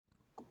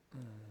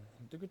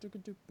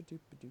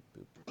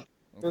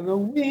On the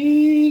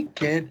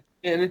weekend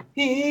and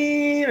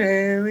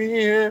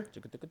here.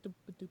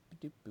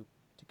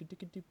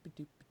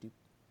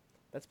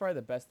 That's probably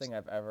the best thing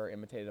I've ever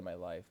imitated in my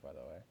life, by the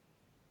way.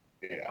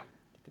 Yeah,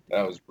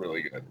 that was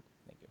really good.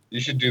 Thank you.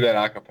 You should do that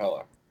a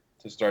cappella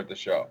to start the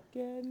show.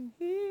 Can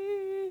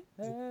he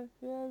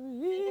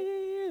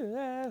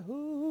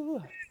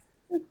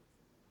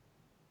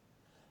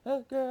a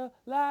girl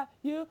like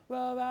you,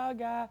 a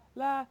guy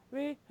like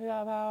me,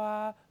 how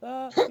I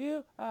love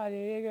you, I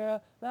need a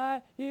girl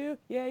like you,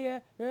 yeah,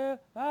 girl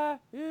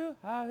like you,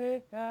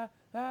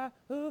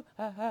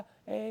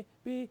 A,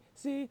 B,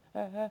 C,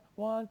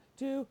 1,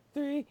 2,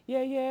 3,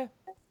 yeah,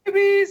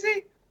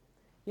 ABC.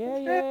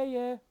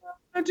 yeah,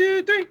 1,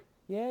 2, 3.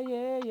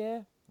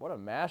 yeah. What a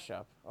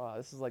mashup. Oh,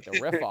 this is like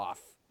the riff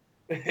off.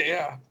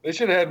 Yeah, they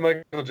should have had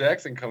Michael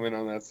Jackson come in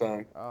on that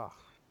song. Oh,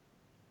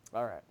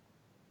 all right.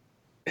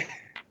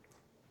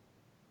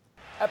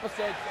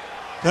 Episode.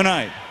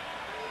 Tonight,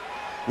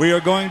 we are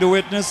going to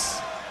witness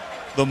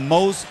the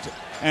most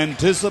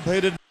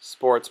anticipated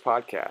Sports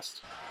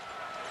podcast.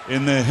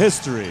 in the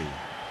history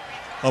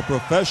of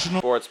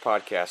professional Sports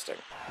podcasting.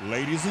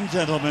 Ladies and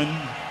gentlemen,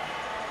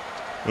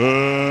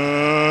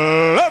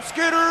 let's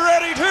get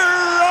ready to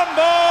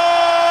rumble!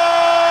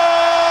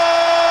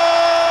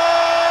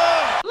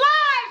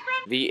 Live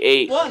from The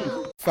 8.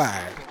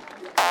 5.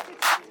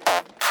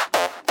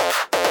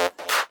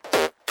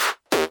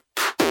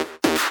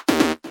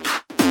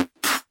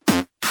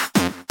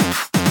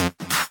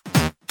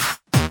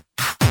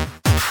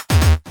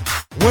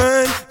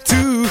 One,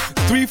 two,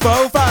 three,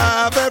 four,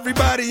 five.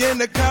 Everybody in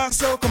the car,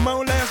 so come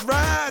on, let's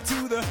ride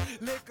to the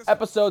liquor.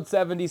 Episode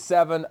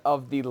 77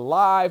 of the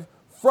Live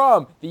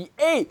from the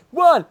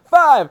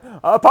 815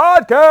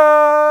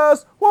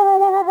 podcast.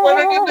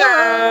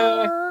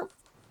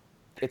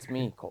 It's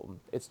me, Colton.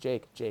 It's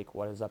Jake. Jake,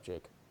 what is up,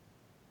 Jake?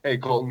 Hey,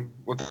 Colton.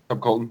 What's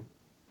up, Colton?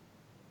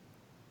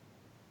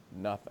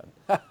 Nothing.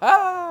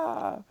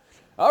 All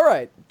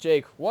right,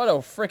 Jake, what a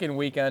freaking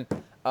weekend.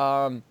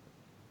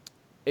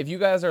 If you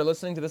guys are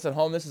listening to this at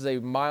home, this is a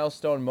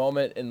milestone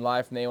moment in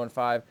Live from the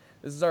 815.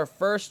 This is our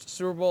first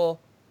Super Bowl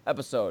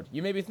episode.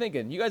 You may be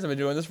thinking, you guys have been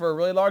doing this for a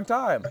really long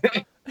time.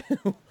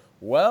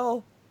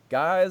 Well,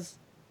 guys,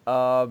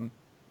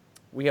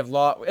 we have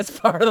lost. It's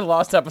part of the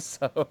lost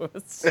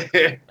episodes.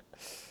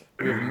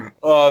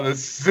 Oh, the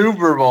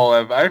Super Bowl.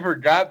 I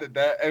forgot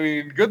that. I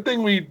mean, good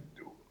thing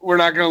we're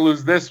not going to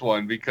lose this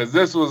one because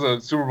this was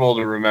a Super Bowl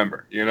to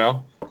remember, you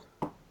know?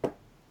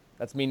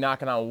 That's me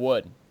knocking on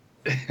wood.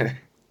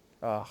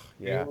 Oh,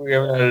 yeah. We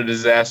haven't had a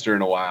disaster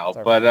in a while.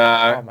 Sorry. But,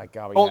 Oh, my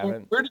God, we Colton,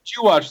 haven't. where did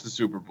you watch the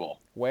Super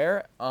Bowl?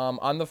 Where?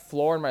 On the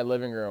floor in my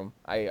living room.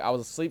 I was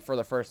asleep for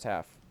the first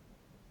half.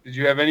 Did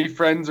you have any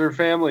friends or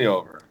family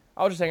over?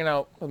 I was just hanging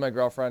out with my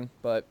girlfriend,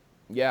 but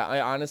yeah,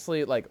 I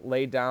honestly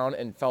laid down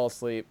and fell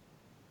asleep,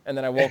 and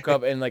then I woke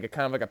up in a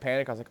kind of a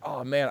panic. I was like,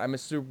 oh man, I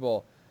missed Super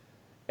Bowl,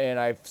 and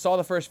I saw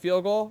the first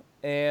field goal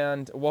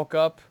and woke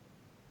up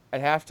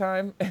at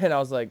halftime, and I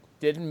was like,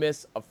 didn't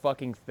miss a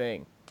fucking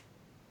thing.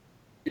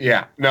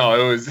 Yeah, no,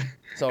 it was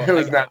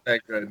not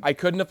that good. I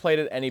couldn't have played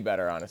it any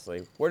better,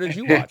 honestly. Where did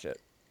you watch it?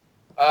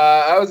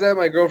 I was at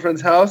my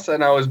girlfriend's house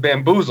and I was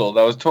bamboozled.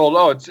 I was told,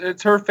 oh,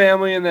 it's her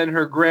family and then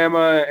her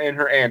grandma and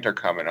her aunt are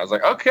coming. I was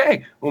like,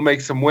 okay, we'll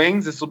make some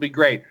wings. This will be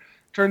great.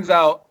 Turns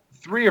out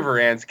 3 of her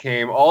aunts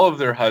came, all of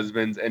their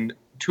husbands, and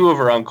 2 of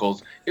her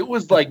uncles. It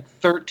was like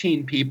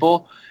 13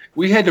 people.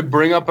 We had to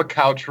bring up a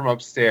couch from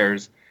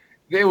upstairs.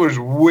 There was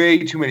way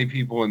too many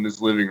people in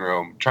this living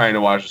room trying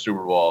to watch the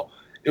Super Bowl.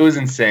 It was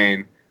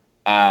insane.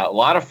 A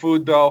lot of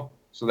food, though.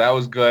 So that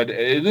was good.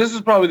 This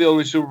is probably the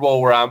only Super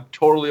Bowl where I'm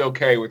totally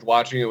okay with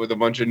watching it with a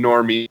bunch of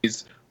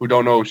normies who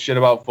don't know shit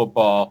about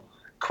football,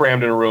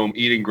 crammed in a room,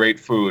 eating great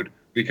food,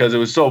 because it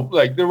was so,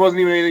 there wasn't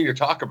even anything to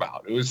talk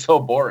about. It was so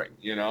boring,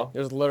 you know?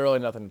 There's literally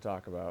nothing to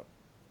talk about.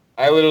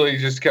 I literally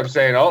just kept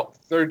saying, oh,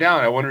 3rd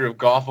down. I wonder if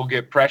Goff will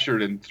get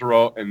pressured and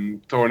throw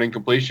an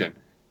incompletion.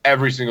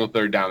 Every single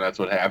 3rd down, that's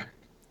what happened.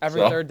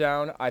 Every 3rd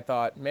down, I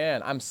thought,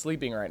 man, I'm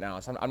sleeping right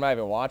now, so I'm not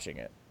even watching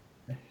it.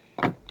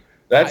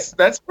 That's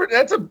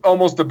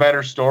almost a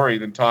better story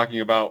than talking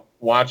about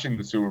watching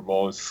the Super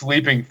Bowl, is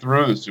sleeping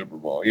through the Super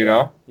Bowl, you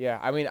know? Yeah,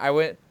 I mean, I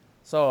went,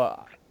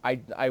 so I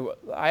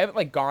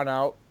haven't gone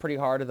out pretty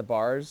hard at the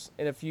bars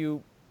in a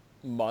few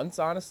months,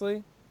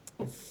 honestly.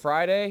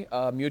 Friday,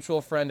 a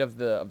mutual friend of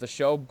the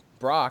show,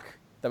 Brock,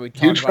 that we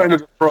talk Huge about. friend of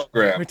the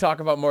program. We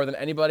talk about more than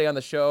anybody on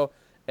the show,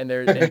 and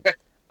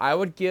I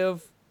would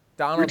give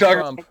Donald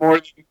Trump.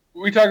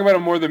 We talk about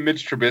him more than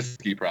Mitch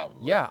Trubisky,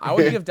 probably. Yeah, I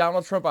would give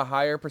Donald Trump a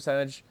higher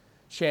percentage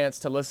chance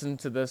to listen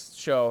to this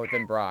show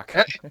than Brock.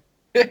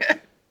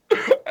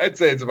 I'd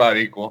say it's about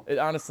equal. It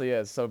honestly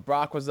is. So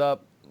Brock was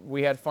up.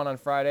 We had fun on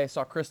Friday.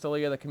 Saw Chris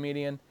D'Elia, the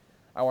comedian.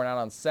 I went out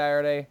on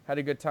Saturday. Had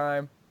a good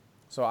time.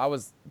 So I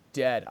was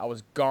dead. I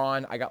was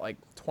gone. I got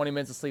 20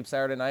 minutes of sleep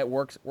Saturday night.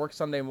 Work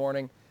Sunday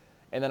morning.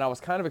 And then I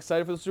was kind of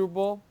excited for the Super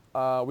Bowl.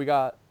 We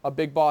got a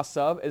Big Boss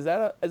sub. Is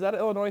that an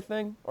Illinois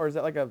thing? Or is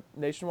that a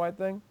nationwide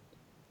thing?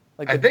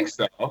 I think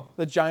so.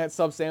 The giant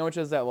sub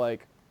sandwiches that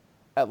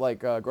at like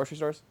grocery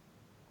stores?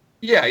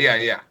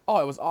 Yeah. Oh,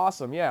 it was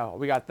awesome. Yeah,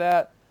 we got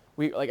that.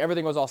 We like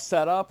everything was all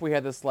set up. We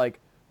had this like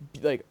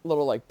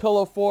little like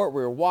pillow fort.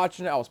 We were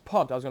watching it. I was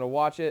pumped. I was gonna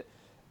watch it,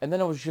 and then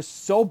it was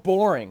just so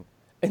boring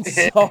and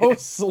so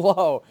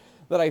slow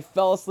that I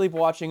fell asleep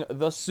watching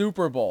the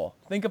Super Bowl.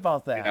 Think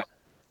about that. Yeah.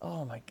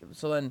 Oh my god.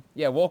 So then,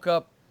 yeah, woke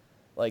up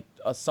like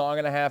a song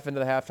and a half into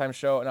the halftime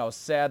show, and I was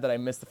sad that I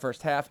missed the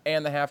first half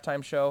and the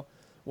halftime show.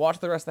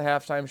 Watched the rest of the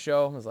halftime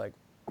show. I was like,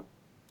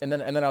 and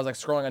then I was like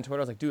scrolling on Twitter.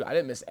 I was like, dude, I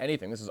didn't miss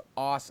anything. This is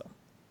awesome.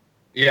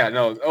 Yeah,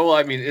 no. Oh, well,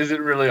 I mean, is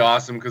it really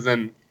awesome? Because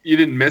then you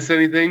didn't miss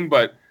anything,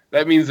 but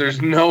that means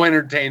there's no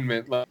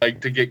entertainment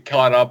like to get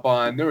caught up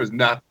on. There was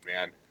nothing,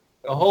 man.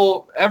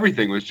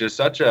 Everything was just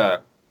such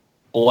a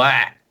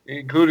blah,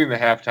 including the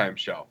halftime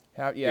show.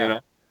 Yeah. You know?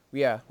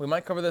 Yeah, we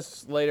might cover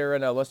this later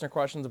in listener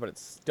questions, but it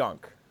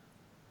stunk.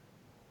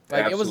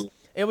 Like Absolutely.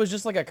 it was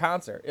just like a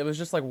concert. It was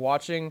just like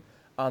watching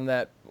on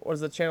that, what is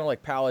the channel,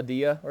 like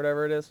Palladia or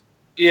whatever it is.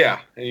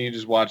 Yeah, and you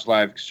just watch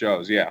live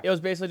shows. Yeah. It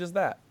was basically just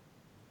that.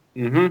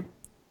 Mm-hmm.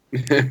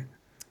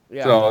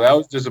 Yeah. So that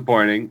was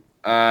disappointing.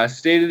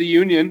 State of the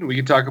Union. We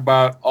can talk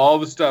about all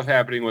the stuff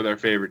happening with our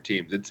favorite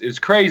teams. It's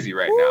crazy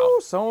right now.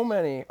 Ooh, so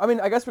many. I mean,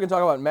 I guess we can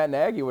talk about Matt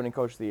Nagy winning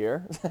Coach of the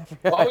Year.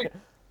 Well,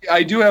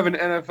 I do have an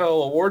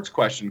NFL awards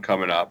question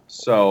coming up.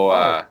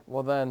 So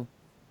well then,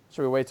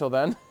 should we wait till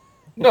then?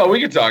 no, we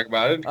can talk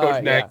about it. All Coach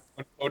right, Nagy,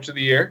 yeah. Coach of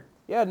the Year.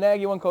 Yeah,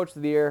 Nagy won Coach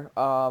of the Year.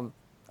 I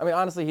mean,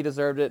 honestly, he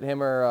deserved it.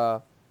 Him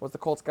or what's the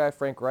Colts guy,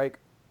 Frank Reich?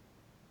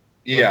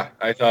 Yeah,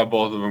 I thought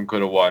both of them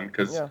could have won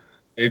because Yeah.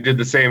 they did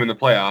the same in the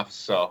playoffs.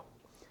 So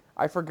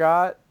I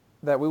forgot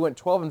that we went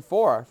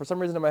 12-4. For some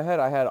reason in my head,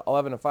 I had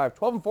 11-5.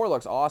 12-4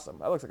 looks awesome.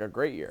 That looks like a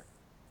great year.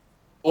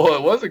 well,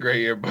 it was a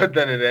great year, but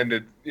then it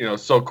ended,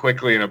 so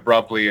quickly and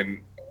abruptly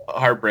in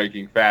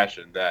heartbreaking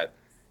fashion that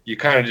you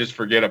kind of just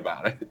forget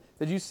about it.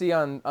 Did you see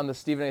on the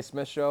Stephen A.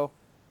 Smith show,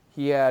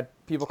 he had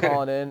people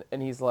calling in,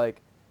 and he's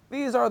like,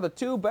 these are the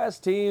two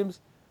best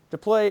teams to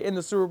play in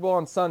the Super Bowl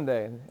on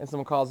Sunday. And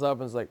someone calls up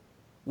and is like,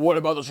 what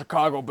about the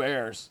Chicago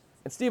Bears?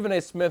 And Stephen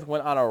A. Smith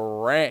went on a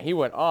rant. He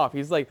went off.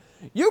 He's like,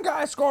 you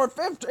guys scored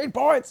 15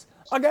 points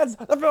against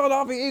the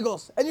Philadelphia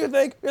Eagles, and you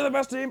think you're the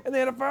best team in the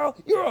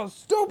NFL? You're a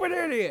stupid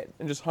idiot.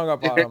 And just hung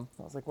up on him.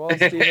 I was like, well,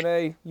 Stephen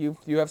A., you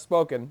have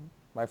spoken,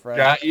 my friend.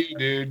 Got you,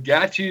 dude.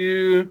 Got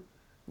you.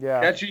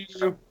 Yeah. Got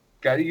you.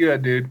 Got you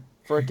good, dude.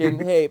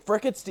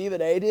 Frickin'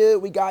 Stephen A.,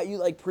 dude, we got you,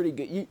 like, pretty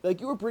good.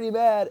 You were pretty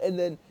mad, and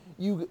then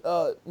you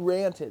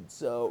ranted,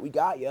 so we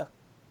got you.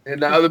 And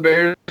now the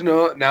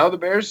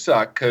Bears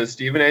suck because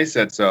Stephen A.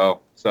 said so.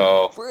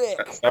 So Frick.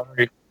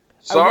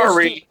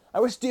 sorry. I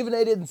wish Stephen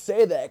A. didn't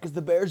say that because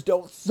the Bears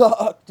don't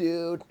suck,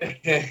 dude.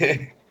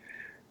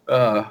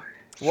 I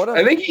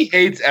What think he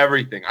hates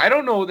everything. I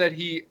don't know that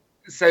he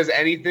says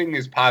anything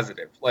is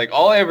positive. Like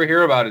all I ever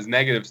hear about is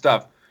negative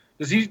stuff.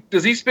 Does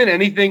he spin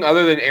anything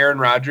other than Aaron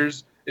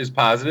Rodgers is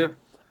positive?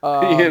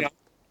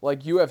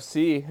 Like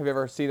UFC. Have you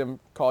ever seen him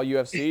call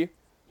UFC?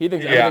 He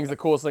thinks everything's the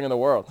coolest thing in the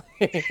world.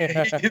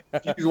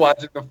 He's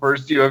watching the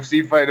first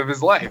UFC fight of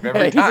his life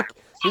every time.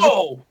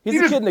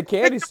 He's a kid in a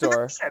candy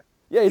store.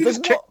 Yeah, he's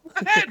like,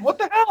 what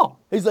the hell?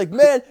 He's like,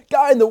 man,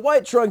 guy in the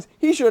white trunks,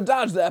 he should have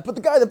dodged that, but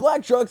the guy in the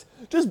black trunks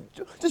just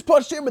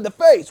punched him in the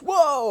face.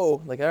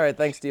 Whoa! Like, all right,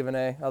 thanks, Stephen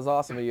A. That was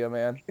awesome of you,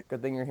 man.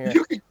 Good thing you're here.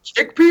 You can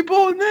kick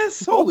people in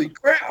this? Holy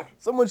crap!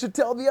 Someone should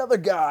tell the other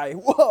guy.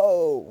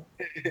 Whoa!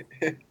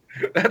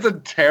 That's a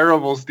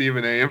terrible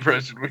Stephen A.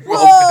 impression.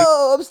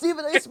 Whoa! I'm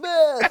Stephen A.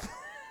 Smith.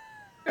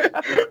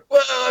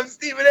 Whoa! I'm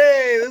Stephen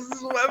A. This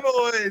is my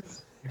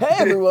voice. Hey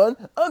everyone,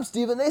 I'm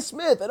Stephen A.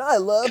 Smith, and I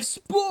love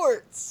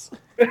sports.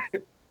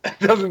 That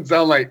doesn't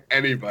sound like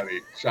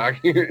anybody.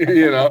 Shocking,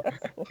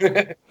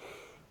 Yeah,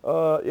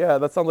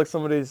 that sounds like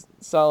somebody's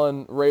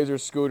selling Razor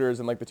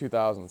scooters in like the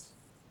 2000s.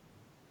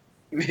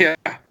 Yeah.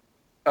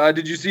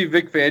 Did you see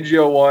Vic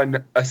Fangio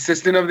won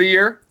Assistant of the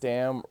Year?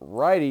 Damn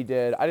right he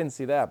did. I didn't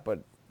see that,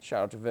 but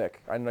shout out to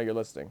Vic. I know you're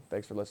listening.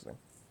 Thanks for listening.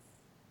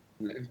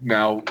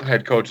 Now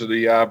head coach of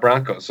the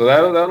Broncos.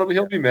 So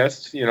he'll be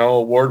missed.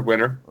 Award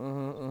winner.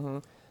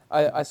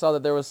 I saw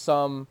that there was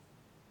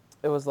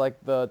it was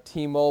like the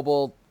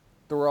T-Mobile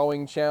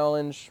throwing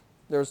challenge.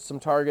 There was some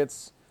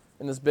targets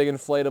in this big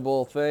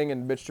inflatable thing,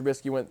 and Mitch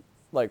Trubisky went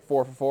like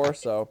 4 for 4.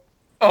 So.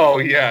 Oh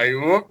yeah,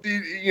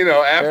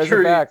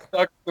 after he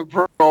stuck the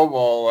Pro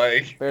Bowl,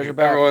 like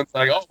everyone's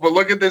like, oh, but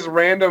look at this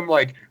random,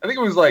 like I think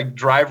it was like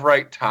Drive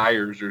Right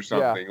tires or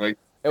something. Yeah. Like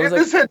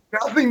this had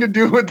nothing to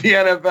do with the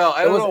NFL.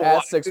 I don't know at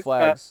why. Six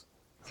Flags.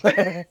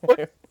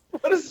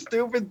 What a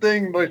stupid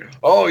thing! Like,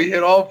 oh, he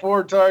hit all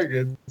 4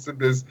 targets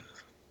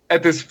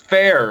at this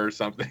fair or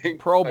something.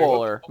 Pro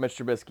Bowler Mitch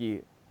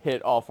Trubisky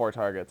hit all 4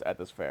 targets at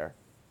this fair.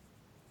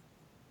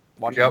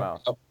 Watch him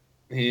out.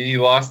 He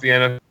lost the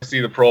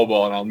NFC, the Pro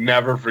Bowl, and I'll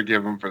never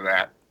forgive him for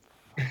that.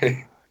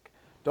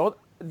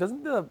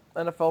 Doesn't the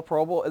NFL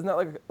Pro Bowl, isn't that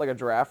like a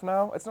draft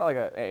now? It's not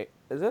like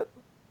is it?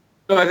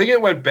 No, I think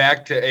it went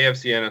back to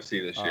AFC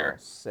NFC this year.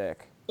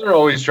 Sick. They're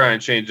always trying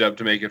to change it up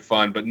to make it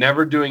fun, but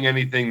never doing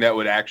anything that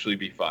would actually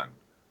be fun.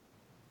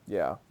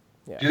 Yeah.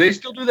 Do they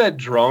still do that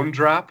drone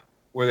drop?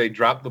 where they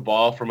drop the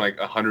ball from like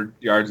 100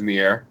 yards in the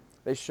air?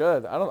 They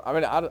should.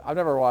 I've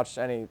never watched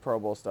any Pro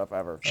Bowl stuff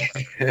ever.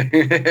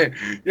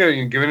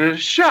 You're giving it a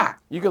shot.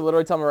 You could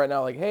literally tell me right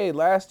now, like, hey,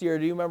 last year,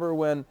 do you remember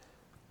when?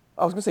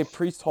 I was gonna say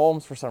Priest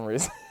Holmes for some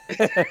reason.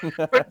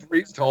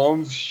 Priest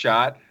Holmes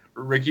shot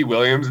Ricky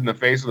Williams in the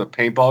face with a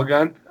paintball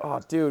gun. Oh,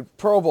 dude,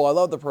 Pro Bowl. I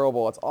love the Pro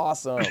Bowl. It's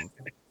awesome.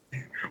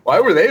 Why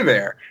were they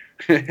there?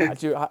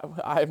 Dude,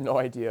 I have no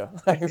idea.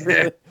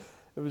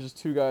 It was just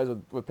two guys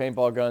with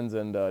paintball guns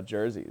and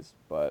jerseys.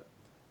 But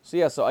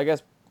so I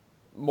guess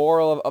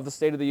moral of the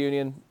State of the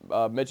Union,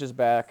 Mitch is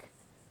back,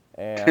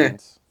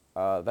 and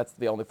that's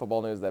the only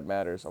football news that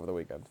matters over the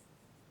weekend.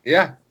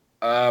 Yeah.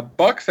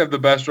 Bucks have the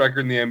best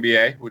record in the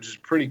NBA, which is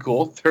pretty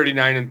cool.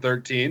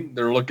 39-13.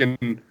 They're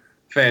looking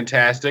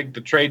fantastic. The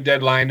trade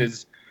deadline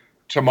is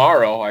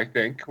tomorrow, I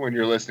think, when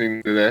you're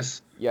listening to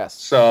this. Yes.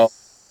 So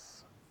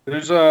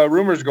there's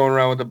rumors going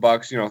around with the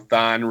Bucks.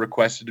 Thon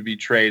requested to be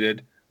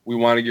traded. We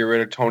want to get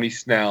rid of Tony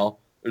Snell.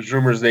 There's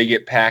rumors they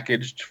get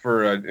packaged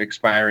for an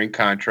expiring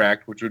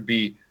contract, which would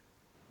be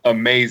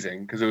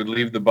amazing because it would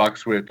leave the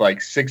Bucks with like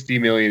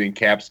 $60 million in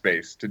cap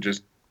space to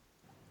just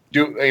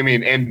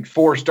and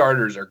 4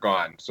 starters are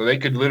gone. So they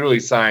could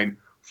literally sign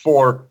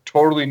 4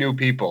 totally new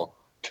people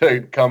to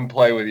come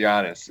play with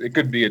Giannis. It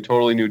could be a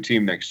totally new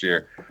team next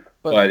year.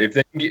 But if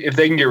they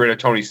can get rid of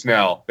Tony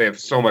Snell, they have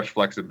so much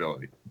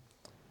flexibility.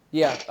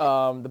 Yeah,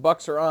 the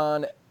Bucks are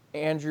on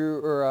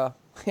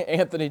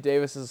Anthony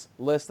Davis's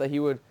list that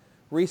he would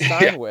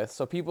re-sign with.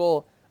 So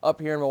people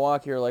up here in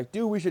Milwaukee are like,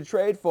 dude, we should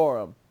trade for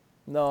him.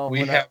 No,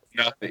 we have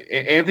nothing.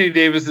 Anthony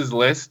Davis's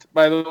list,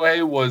 by the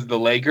way, was the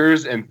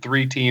Lakers and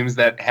 3 teams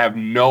that have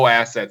no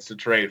assets to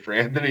trade for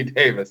Anthony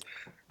Davis.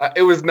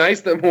 It was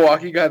nice that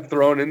Milwaukee got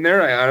thrown in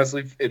there.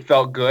 It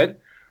felt good,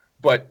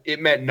 but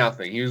it meant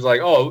nothing. He was like,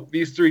 oh,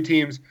 these 3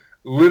 teams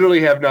literally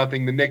have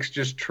nothing. The Knicks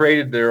just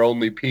traded their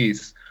only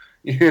piece,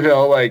 and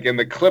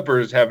the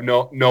Clippers have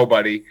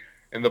nobody,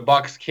 and the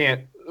Bucks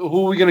can't.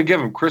 Who are we going to give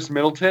them? Chris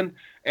Middleton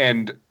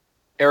and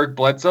Eric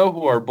Bledsoe,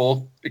 who are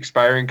both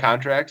expiring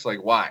contracts.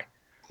 Like, why?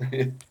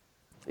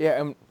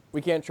 Yeah, and we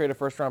can't trade a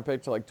first-round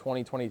pick to like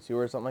 2022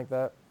 or something like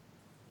that.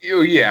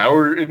 Yeah,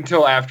 or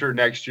until after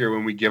next year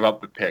when we give up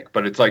the pick,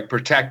 but it's like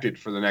protected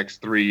for the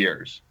next 3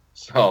 years.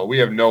 So we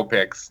have no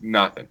picks,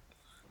 nothing.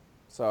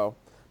 So,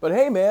 but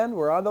hey, man,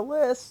 we're on the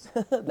list.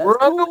 We're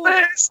on the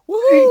list.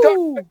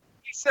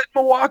 He said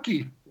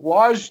Milwaukee.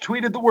 Waj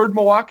tweeted the word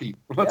Milwaukee.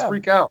 Let's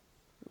freak out.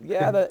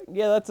 Yeah,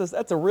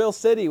 that's a real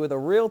city with a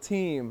real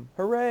team.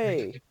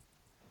 Hooray!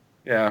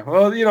 Yeah,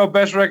 well,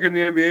 best record in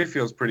the NBA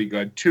feels pretty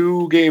good.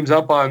 2 games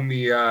up on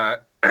the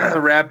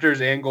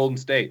Raptors and Golden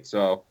State.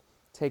 So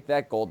take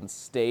that, Golden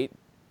State.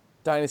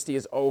 Dynasty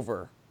is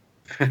over.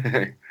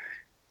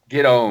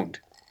 Get owned.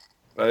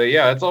 But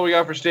yeah, that's all we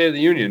got for State of the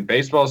Union.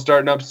 Baseball's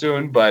starting up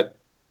soon, but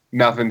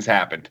nothing's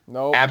happened.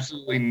 Nope.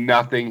 Absolutely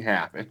nothing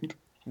happened.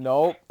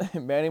 Nope.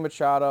 Manny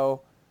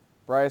Machado,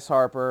 Bryce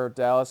Harper,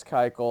 Dallas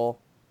Keuchel,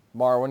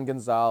 Marwin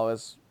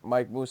Gonzalez,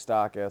 Mike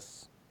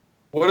Moustakas.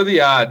 What are the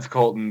odds,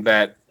 Colton,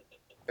 that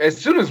as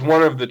soon as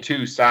one of the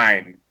 2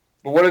 sign,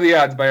 but what are the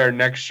odds by our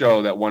next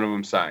show that one of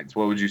them signs?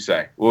 What would you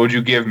say? What would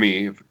you give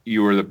me if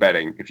you were the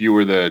betting, if you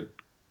were the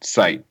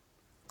site?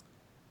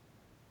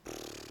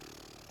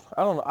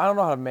 I don't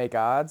know how to make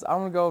odds.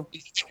 I'm going to go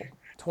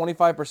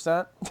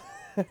 25%.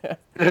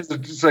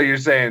 So you're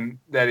saying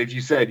that if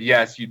you said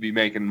yes, you'd be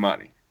making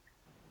money?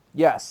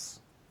 Yes.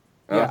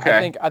 Yeah,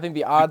 okay. I think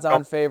the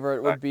odds-on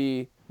favorite would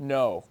be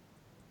no.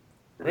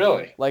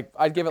 Really? Like,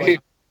 I'd give it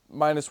like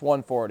minus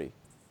 140.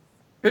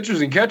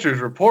 Pitchers and catchers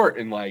report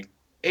in like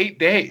 8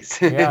 days.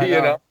 Yeah,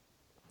 you know?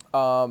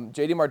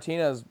 JD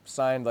Martinez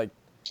signed like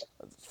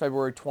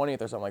February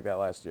 20th or something like that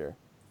last year.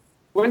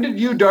 When did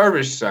Yu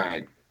Darvish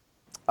sign?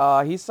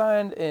 He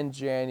signed in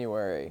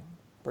January.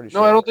 Pretty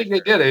sure. No, I don't think they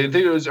did. I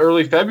think it was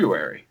early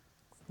February.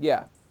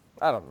 Yeah.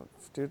 I don't know,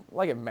 dude.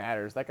 Like it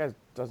matters. That guy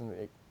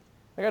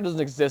doesn't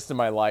exist in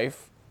my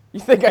life. You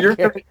think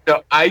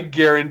I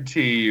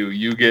guarantee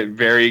you get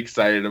very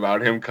excited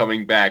about him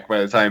coming back by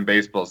the time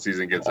baseball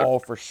season gets up. Oh,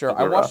 for sure.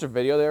 I watched a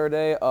video the other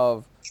day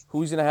of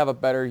who's going to have a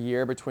better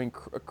year between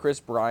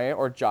Chris Bryant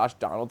or Josh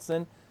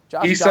Donaldson.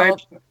 Josh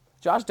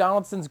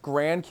Donaldson's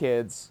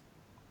grandkids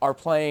are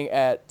playing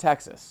at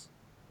Texas.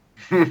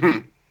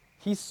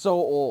 He's so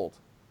old.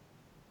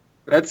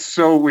 That's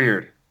so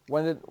weird.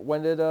 When did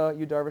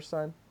Yu Darvish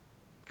sign?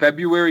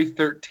 February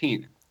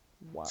 13th.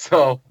 Wow.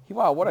 So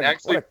what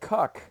a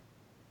cuck.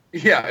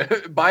 Yeah,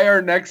 by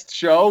our next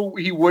show,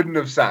 he wouldn't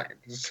have signed.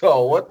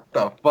 So what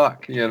the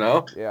fuck,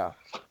 Yeah.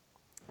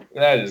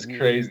 That is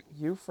crazy.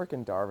 You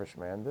freaking Darvish,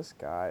 man. This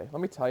guy.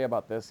 Let me tell you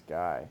about this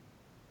guy.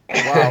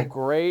 Wow,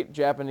 great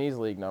Japanese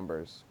league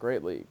numbers.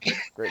 Great league.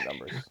 Great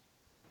numbers.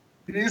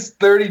 He's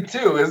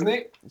 32, isn't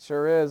he? He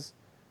sure is.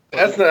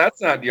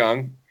 That's not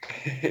young.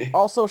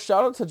 Also,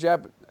 shout out to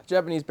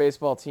Japanese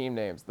baseball team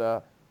names.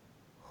 The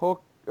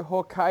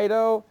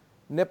Hokkaido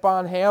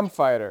Nippon Ham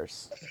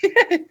Fighters.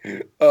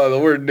 Oh, the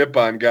word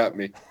Nippon got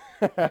me.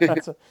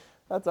 That's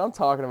what I'm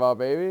talking about,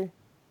 baby.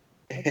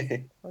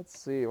 Let's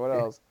see what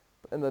else.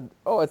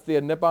 it's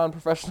the Nippon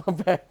Professional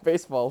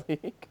Baseball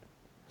League.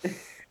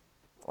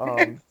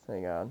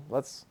 Hang on.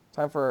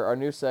 Time for our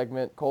new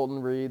segment.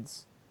 Colton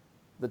reads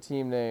the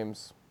team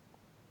names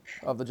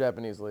of the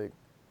Japanese league.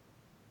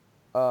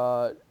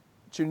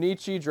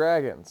 Chunichi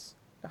Dragons,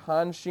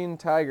 Hanshin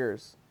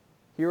Tigers,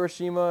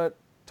 Hiroshima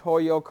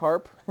Toyo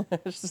Carp.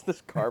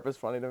 This carp is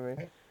funny to me.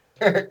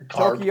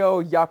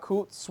 Tokyo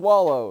Yakult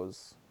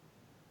Swallows,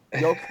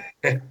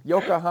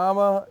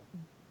 Yokohama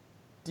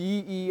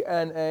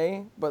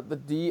DENA, but the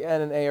D,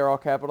 N, and A are all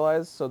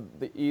capitalized, so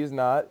the E is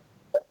not.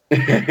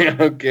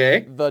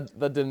 Okay.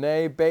 The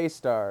Dene Bay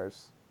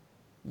Stars,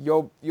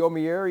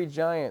 Yomiuri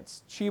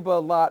Giants,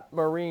 Chiba Lot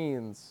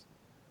Marines,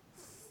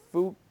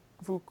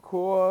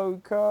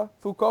 Fukuoka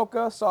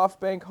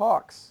SoftBank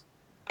Hawks,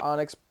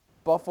 Onyx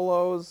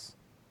Buffaloes,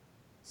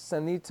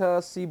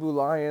 Sanita Cebu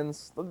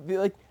Lions.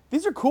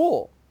 These are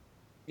cool.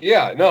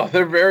 Yeah, no,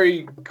 they're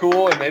very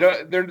cool, and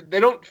they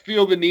don't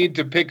feel the need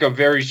to pick a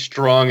very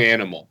strong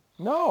animal.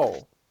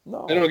 No.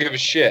 They don't give a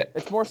shit.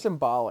 It's more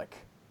symbolic.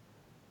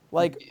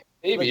 Maybe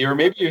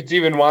it's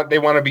even they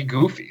want to be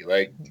goofy.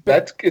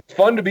 It's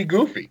fun to be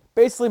goofy.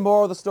 Basically,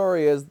 moral of the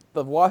story is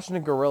the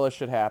Washington Gorillas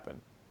should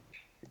happen.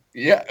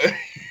 Yeah,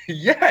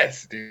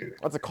 yes, dude.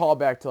 That's a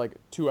callback to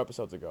 2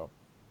 episodes ago.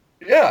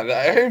 Yeah,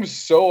 I am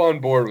so on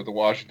board with the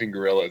Washington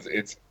Gorillas.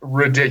 It's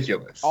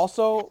ridiculous.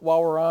 Also,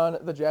 while we're on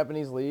the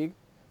Japanese league,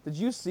 did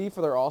you see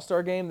for their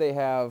All-Star game they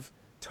have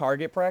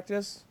target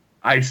practice?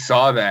 I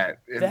saw that.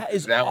 That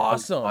is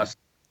awesome.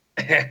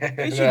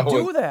 They should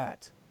do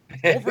that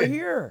over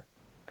here.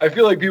 I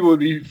feel like people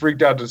would be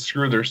freaked out to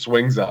screw their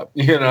swings up,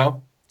 you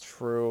know?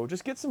 True.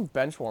 Just get some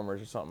bench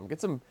warmers or something.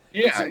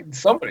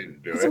 Somebody to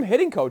do it. Get some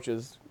hitting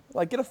coaches.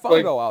 Get a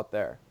Fungo out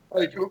there.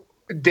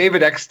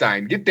 David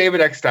Eckstein. Get David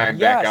Eckstein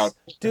back out.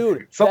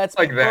 Dude, something that's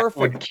like perfect. That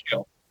would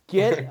kill.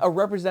 Get a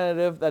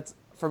representative that's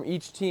from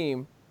each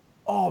team.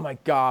 Oh my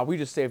God, we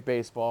just saved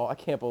baseball. I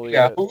can't believe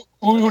it.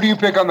 Who do you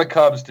pick on the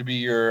Cubs to be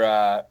your?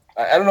 I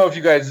don't know if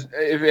you guys,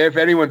 if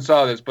anyone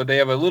saw this, but they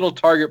have a little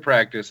target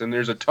practice, and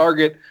there's a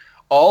target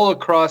all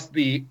across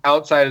the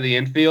outside of the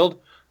infield,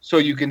 so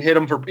you can hit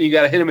them you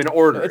got to hit them in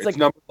order. It's like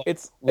on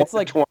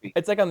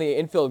the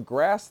infield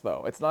grass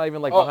though. It's not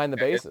even behind the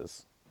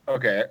bases.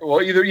 Okay. Well,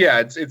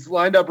 it's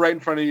lined up right in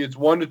front of you. It's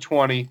 1 to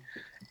 20,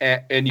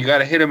 and you got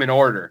to hit them in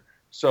order.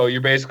 So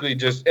you're basically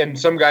and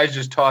some guys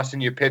just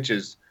tossing you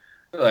pitches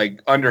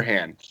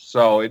underhand.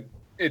 So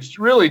it's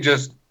really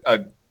just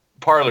a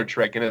parlor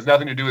trick, and it has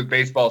nothing to do with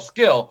baseball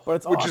skill. But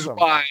it's awesome.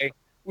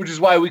 Which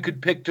is why we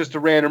could pick just a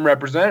random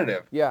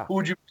representative. Yeah. Who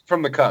would you pick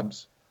from the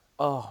Cubs?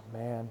 Oh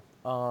man.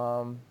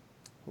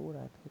 Who would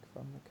I pick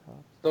from the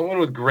Cubs? Someone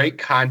with great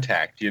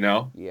contact, you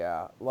know?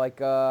 Yeah, Mike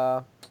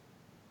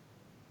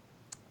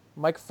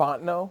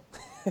Fontenot.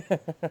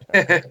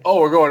 Oh,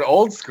 we're going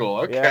old school.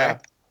 Okay. Yeah.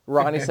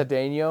 Ronnie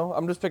Cedeno.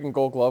 I'm just picking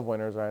Gold Glove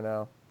winners right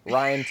now.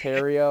 Ryan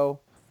Terrio.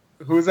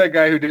 Who's that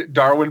guy who did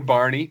Darwin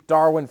Barney?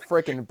 Darwin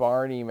frickin'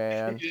 Barney,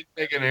 man. He didn't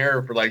make an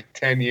error for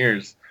 10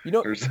 years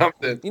or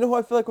something. You know who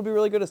I feel like would be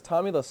really good is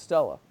Tommy La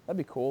Stella. That'd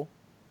be cool.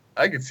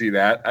 I could see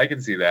that.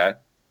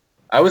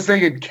 I was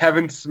thinking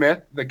Kevin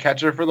Smith, the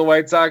catcher for the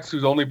White Sox,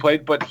 who's only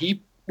played, but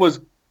he was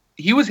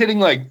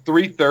hitting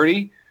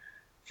 330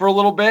 for a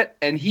little bit,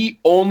 and he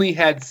only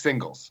had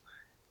singles.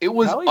 It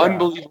was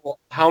unbelievable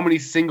how many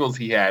singles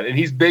he had, and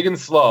he's big and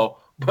slow,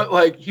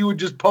 but he would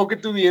just poke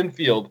it through the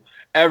infield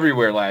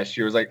everywhere last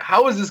year. It was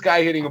how is this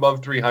guy hitting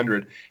above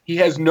 300? He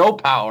has no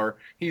power.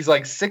 He's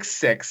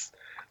 6'6".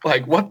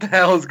 What the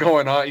hell is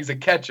going on? He's a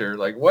catcher.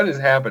 What is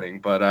happening?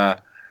 But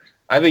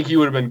I think he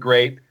would have been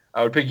great.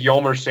 I would pick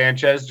Yolmer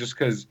Sanchez just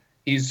because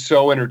he's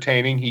so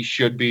entertaining. He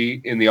should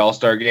be in the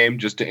All-Star game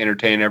just to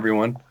entertain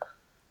everyone.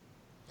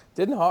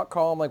 Didn't Hawk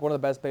call him one of the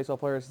best baseball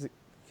players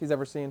he's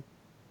ever seen?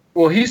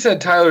 Well, he said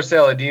Tyler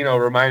Saladino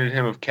reminded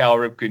him of Cal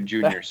Ripken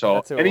Jr.,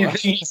 so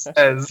anything he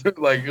says,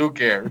 who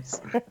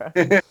cares?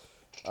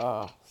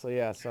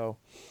 So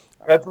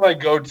that's my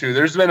go-to.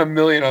 There's been a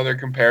million other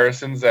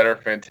comparisons that are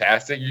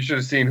fantastic. You should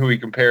have seen who he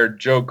compared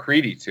Joe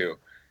Creedy to.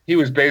 He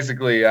was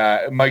basically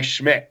Mike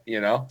Schmidt,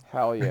 you know?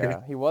 Hell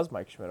yeah. He was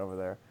Mike Schmidt over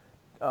there.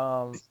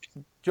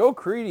 Joe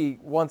Creedy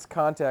once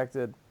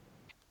contacted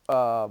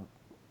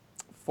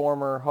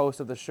former host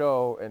of the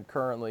show and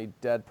currently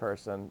dead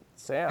person,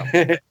 Sam.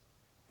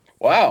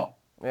 Wow.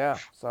 Yeah,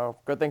 so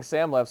good thing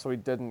Sam left so we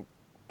didn't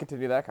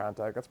continue that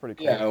contact. That's pretty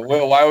cool. Yeah,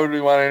 well, why would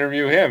we want to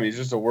interview him? He's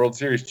just a World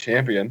Series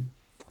champion.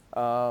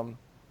 But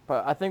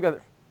I think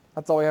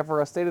that's all we have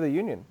for a State of the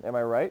Union. Am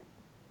I right?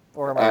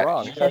 Or am I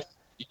wrong?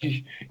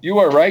 You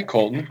are right,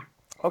 Colton.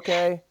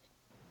 Okay.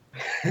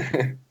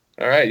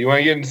 All right, you want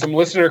to get into some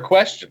listener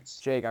questions?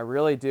 Jake, I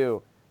really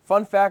do.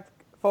 Fun fact,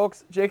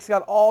 folks, Jake's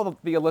got all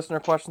the listener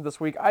questions this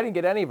week. I didn't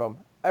get any of them.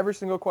 Every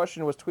single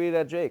question was tweeted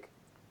at Jake.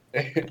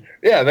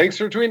 Yeah, thanks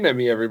for tweeting at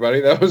me, everybody.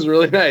 That was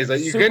really nice.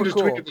 You Super can just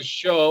tweet at the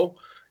show.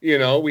 You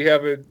know, we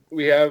have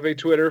a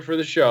Twitter for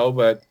the show,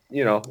 but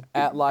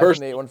at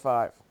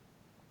Live815.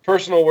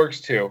 Personal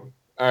works too.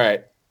 All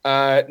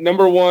right.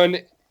 Number one,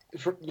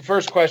 the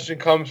first question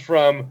comes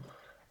from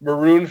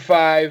Maroon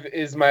 5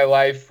 is my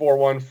life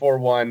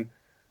 4141.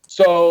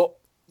 So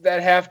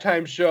that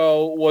halftime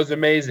show was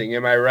amazing.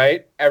 Am I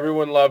right?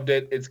 Everyone loved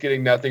it. It's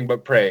getting nothing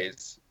but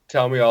praise.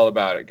 Tell me all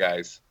about it,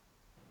 guys.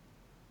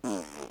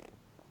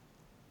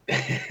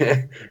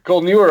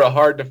 Colton, you were a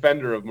hard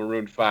defender of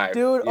Maroon 5.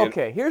 Dude, you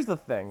okay, here's the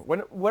thing.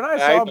 When I I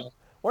saw know.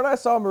 when I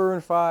saw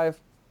Maroon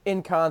 5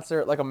 in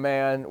concert, like a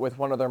man with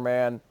one other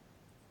man,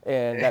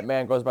 and that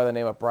man goes by the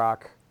name of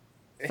Brock,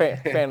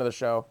 fan of the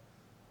show.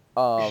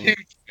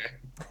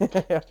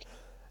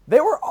 They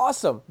were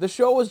awesome. The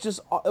show was just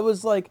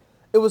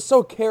it was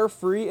so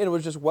carefree and it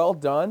was just well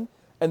done.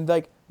 And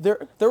like there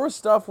was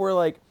stuff where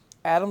like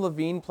Adam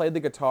Levine played the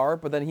guitar,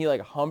 but then he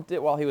like humped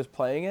it while he was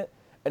playing it,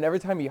 and every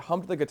time he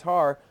humped the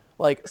guitar,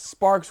 like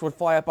sparks would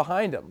fly up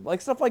behind him,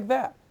 like stuff like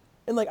that.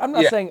 And like I'm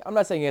not Yeah.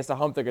 saying he has to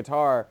hump the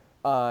guitar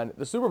on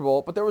the Super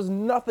Bowl, but there was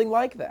nothing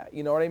like that.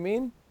 You know what I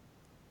mean?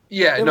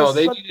 Yeah, It no, was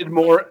they such- needed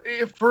more.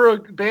 For a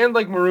band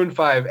like Maroon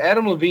 5,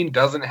 Adam Levine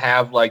doesn't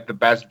have like the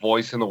best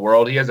voice in the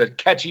world. He has a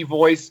catchy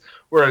voice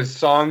where his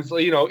songs,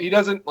 he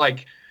doesn't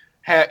like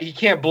he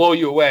can't blow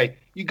you away.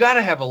 You got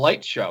to have a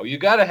light show. You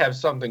got to have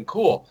something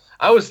cool.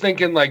 I was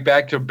thinking like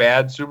back to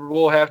bad Super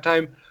Bowl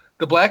halftime.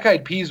 The Black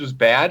Eyed Peas was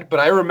bad, but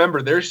I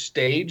remember their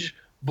stage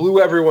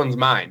blew everyone's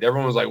mind.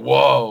 Everyone was like,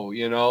 "Whoa,"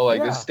 Yeah.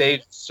 this stage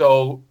is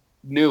so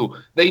new.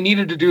 They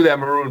needed to do that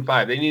Maroon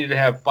 5. They needed to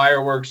have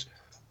fireworks.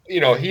 He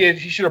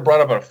should have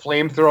brought up a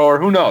flamethrower.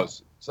 Who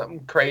knows? Something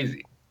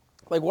crazy.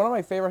 Like one of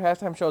my favorite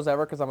halftime shows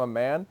ever, because I'm a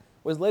man,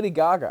 was Lady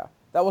Gaga.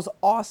 That was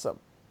awesome.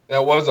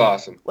 That was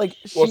awesome. Like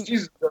Well,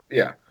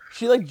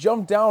 she like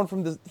jumped down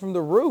from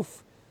the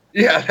roof.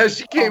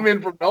 she came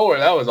in from nowhere.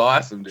 That was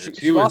awesome, dude.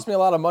 She lost me a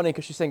lot of money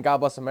because she sang "God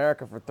Bless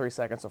America" for 3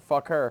 seconds, so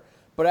fuck her.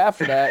 But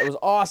after that, it was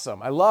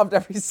awesome. I loved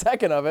every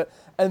second of it.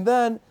 And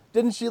then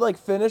didn't she like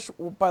finish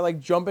by like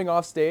jumping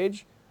off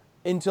stage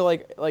into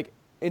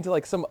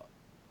into some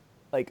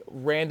like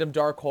random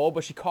dark hole?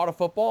 But she caught a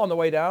football on the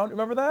way down.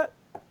 Remember that?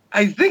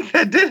 I think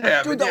that did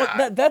happen.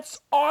 Dude, that's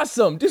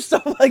awesome. Do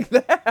stuff like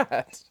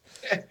that.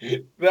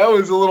 That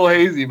was a little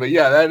hazy, but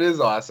yeah, that is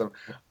awesome.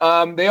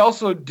 They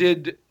also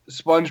did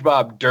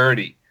SpongeBob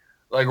dirty,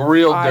 like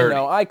real dirty. I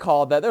know. I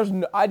called that.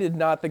 I did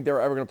not think they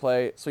were ever going to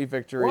play Sweet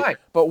Victory. Why?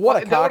 But what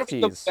a That cock would've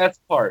been tease. the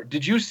best part.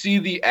 Did you see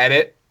the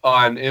edit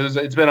on?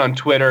 It's been on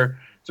Twitter.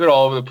 It's been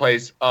all over the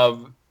place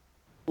of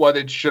what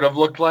it should have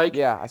looked like.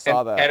 Yeah, I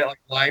saw and that. Had it like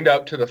lined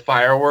up to the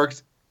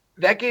fireworks.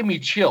 That gave me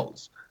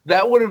chills.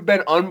 That would have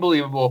been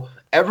unbelievable.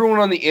 Everyone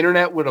on the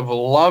internet would have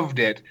loved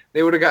it.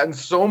 They would have gotten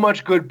so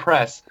much good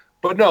press.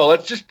 But no,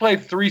 let's just play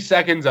 3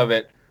 seconds of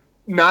it,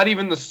 not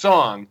even the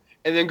song,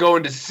 and then go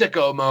into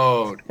sicko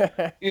mode.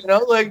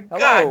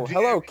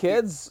 Hello,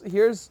 kids.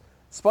 Here's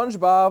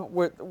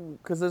SpongeBob,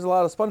 because there's a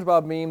lot of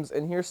SpongeBob memes,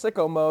 and here's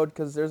sicko mode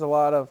because there's a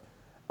lot of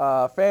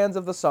fans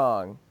of the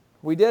song.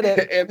 We did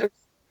it. And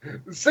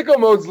sicko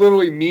mode's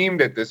literally memed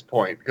at this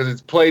point because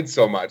it's played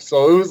so much.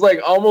 So it was like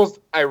almost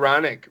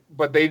ironic,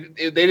 but they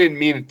didn't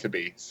mean it to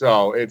be.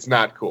 So it's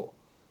not cool.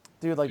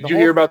 Dude, like Did you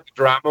hear about the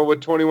drama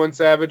with 21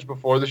 Savage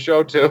before the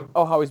show too?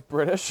 Oh, how he's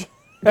British?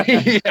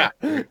 Yeah,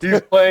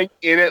 he's playing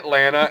in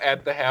Atlanta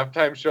at the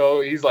halftime show.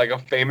 He's like a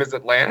famous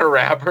Atlanta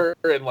rapper,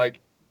 and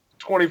like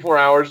 24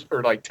 hours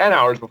or like 10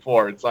 hours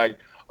before, it's like,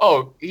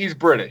 oh, he's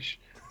British.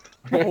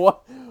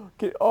 What?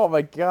 Oh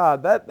my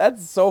god,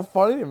 that's so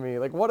funny to me.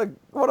 Like what a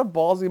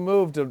ballsy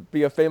move to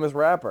be a famous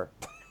rapper.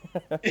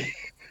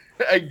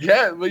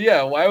 Again, but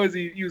yeah, why was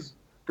he use?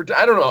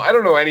 I don't know. I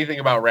don't know anything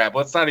about rap.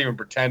 Let's not even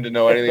pretend to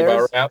know anything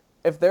about rap.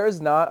 If there is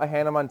not a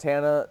Hannah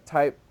Montana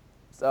type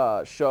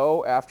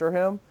show after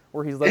him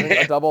where he's living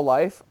a double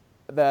life,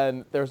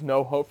 then there's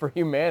no hope for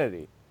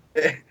humanity.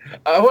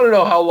 I want to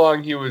know how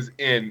long he was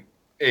in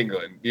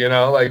England.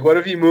 Like what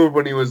if he moved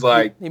when he was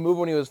like? He moved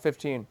when he was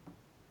 15.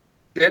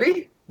 Did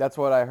he? That's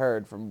what I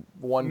heard from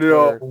one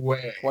No Twitter,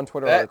 way. one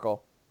Twitter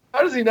article.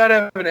 How does he not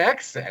have an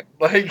accent?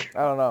 Like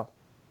I don't know.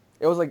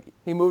 It was like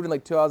he moved in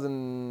like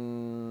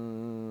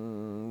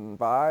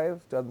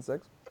 2005,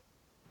 2006.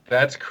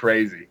 that's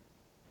crazy.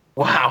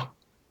 Wow.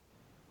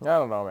 I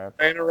don't know, man.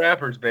 Fan of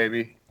rappers,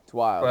 baby. It's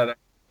wild. But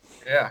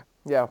yeah.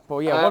 Yeah, but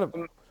yeah,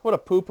 what a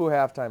poo-poo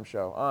halftime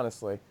show,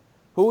 honestly.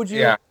 Who would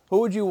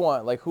you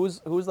want? Like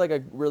who's like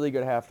a really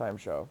good halftime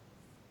show?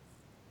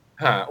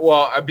 Huh.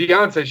 Well,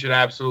 Beyonce should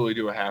absolutely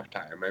do a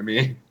halftime. I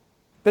mean,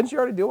 Didn't she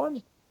already do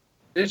one?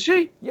 did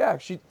she? Yeah,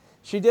 she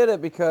did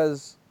it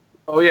because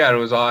Oh yeah, it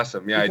was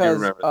awesome. Yeah, I do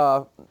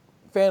remember.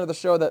 Fan of the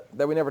show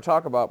that we never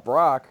talk about,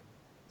 Brock,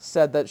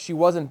 said that she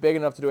wasn't big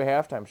enough to do a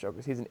halftime show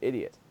because he's an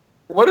idiot.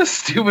 What a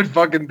stupid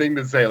fucking thing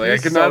to say. Like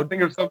He's I could so- not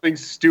think of something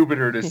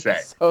stupider to say.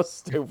 So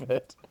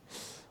stupid.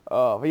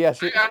 Oh, but yeah,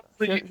 I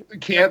honestly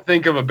can't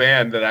think of a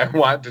band that I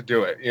want to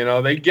do it.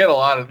 They get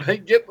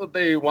what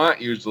they want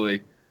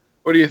usually.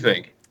 What do you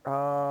think?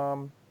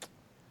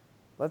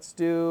 let's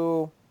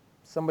do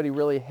somebody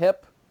really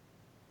hip,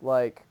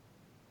 like,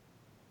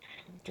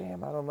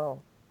 damn, I don't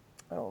know.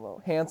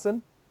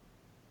 Hanson,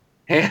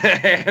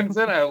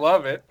 Hanson, I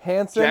love it.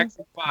 Hanson,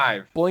 Jackson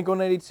 5.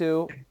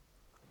 Blink-182,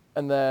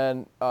 and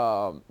then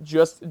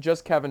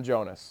just Kevin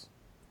Jonas.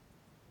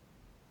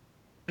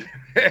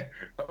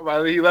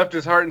 He left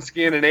his heart in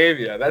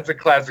Scandinavia. That's a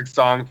classic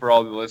song for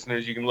all the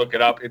listeners. You can look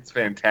it up. It's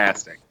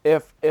fantastic.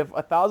 If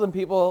 1,000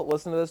 people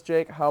listen to this,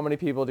 Jake, how many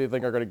people do you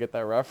think are going to get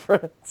that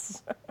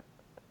reference?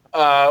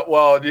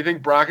 Well, do you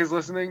think Brock is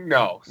listening?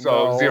 No.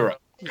 So No. 0.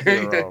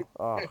 0.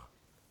 Oh,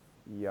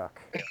 yuck.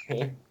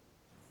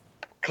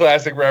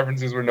 Classic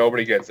references where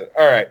nobody gets it.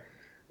 All right.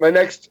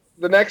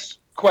 The next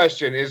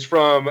question is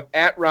from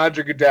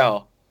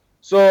 @RogerGoodell.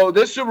 So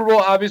this Super Bowl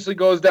obviously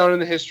goes down in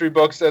the history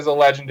books as a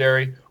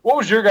legendary. What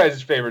was your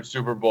guys' favorite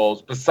Super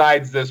Bowls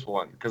besides this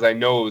one? Because I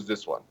know it was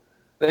this one.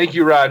 Thank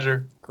you,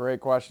 Roger.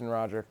 Great question,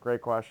 Roger.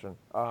 Great question.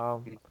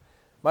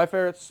 My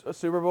favorite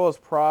Super Bowl is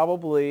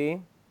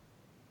probably.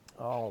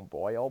 Oh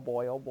boy! Oh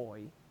boy! Oh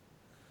boy!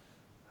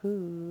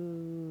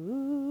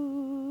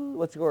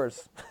 What's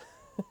yours?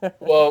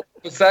 Well,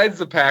 besides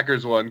the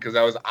Packers one, because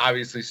that was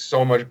obviously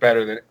so much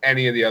better than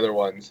any of the other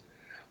ones,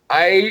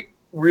 I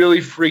really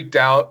freaked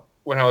out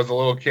when I was a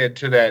little kid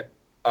to that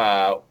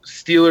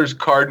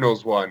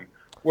Steelers-Cardinals one,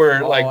 where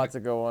that's a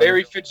good one.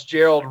 Larry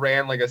Fitzgerald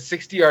ran like a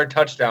 60-yard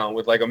touchdown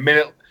with like a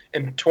minute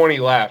and 20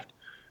 left,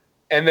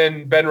 and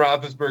then Ben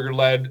Roethlisberger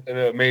led an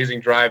amazing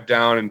drive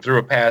down and threw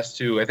a pass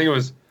to, I think it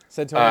was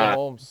Santonio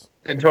Holmes.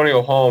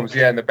 Antonio Holmes,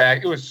 in the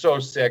back. It was so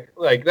sick.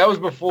 Like, that was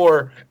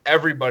before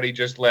everybody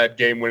just led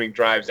game-winning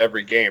drives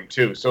every game,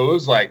 too. So it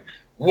was like,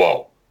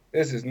 whoa,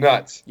 this is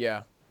nuts.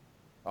 Yeah.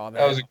 Oh,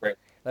 That was a great.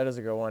 That is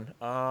a good one.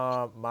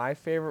 My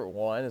favorite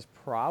one is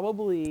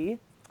probably,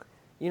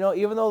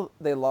 even though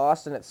they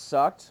lost and it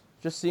sucked,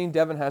 just seeing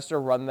Devin Hester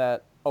run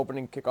that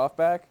opening kickoff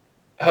back.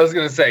 I was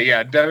going to say,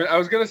 yeah, Devin, I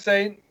was going to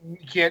say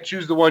you can't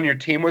choose the one your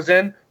team was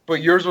in,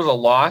 but yours was a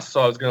loss, so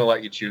I was going to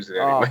let you choose it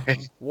anyway.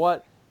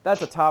 What?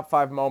 That's a top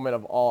 5 moment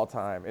of all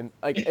time. And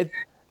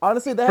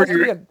honestly, that has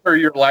to be for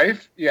your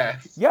life?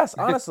 Yes. Yes,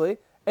 honestly.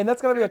 And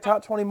that's going to be a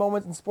top 20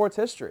 moment in sports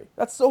history.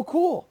 That's so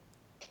cool.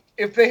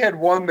 If they had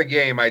won the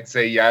game, I'd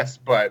say yes,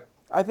 but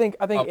I think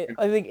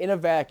in a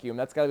vacuum,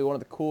 that's got to be one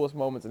of the coolest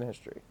moments in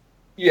history.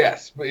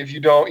 yes, but if you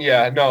don't,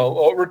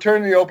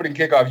 return to the opening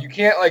kickoff. You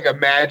can't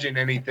imagine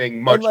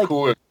anything much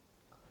cooler.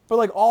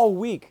 But all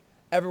week,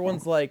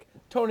 everyone's like,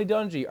 Tony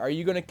Dungy, are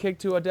you going to kick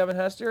to a Devin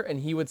Hester? And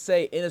he would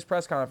say in his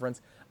press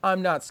conference,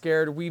 I'm not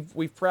scared.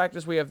 We've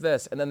practiced. We have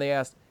this. And then they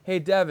asked, hey,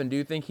 Devin, do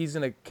you think he's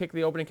going to kick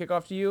the opening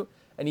kickoff to you?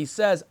 And he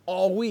says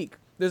all week.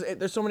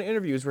 There's so many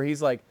interviews where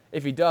he's like,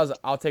 if he does,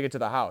 I'll take it to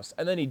the house.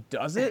 And then he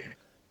does it.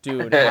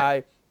 Dude,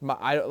 I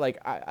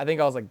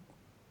think I was like,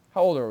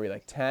 how old were we?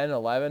 Like 10,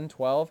 11,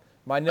 12?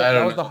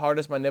 That was the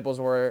hardest my nipples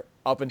were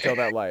up until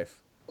that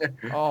life.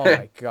 Oh,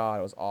 my God.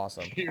 It was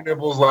awesome. Your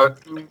nipples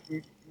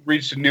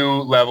reached a new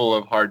level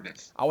of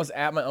hardness. I was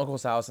at my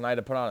uncle's house, and I had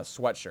to put on a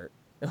sweatshirt.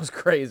 It was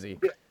crazy.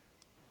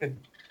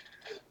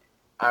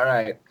 All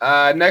right.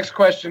 Next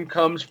question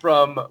comes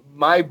from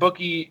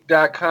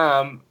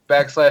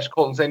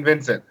mybookie.com/Colton St.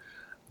 Vincent.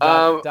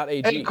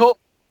 .ag. Hey, Colt,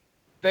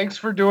 thanks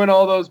for doing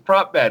all those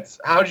prop bets.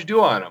 How'd you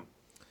do on them?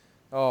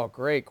 Oh,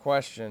 great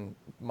question,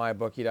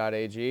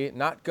 mybookie.ag.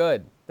 Not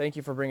good. Thank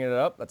you for bringing it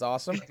up. That's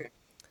awesome.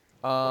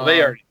 Well,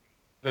 they're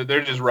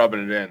just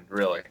rubbing it in,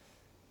 really.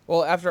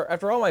 Well,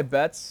 after all my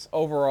bets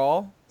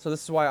overall, so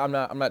this is why I'm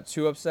not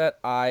too upset.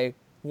 I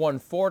won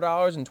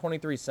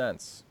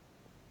 $4.23.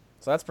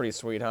 So that's pretty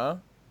sweet, huh?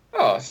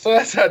 Oh, so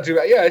that's not too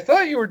bad. Yeah, I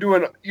thought you were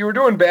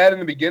doing bad in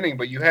the beginning,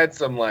 but you had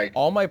some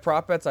all my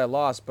prop bets I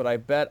lost, but I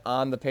bet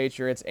on the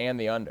Patriots and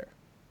the under.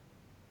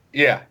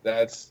 Yeah,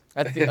 that's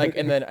and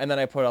then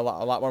I put a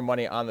lot more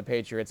money on the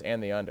Patriots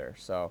and the under.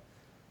 So,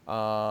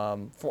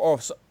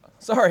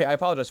 sorry, I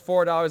apologize.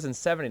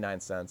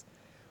 $4.79.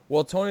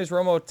 Will Tony's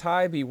Romo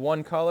tie be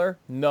one color?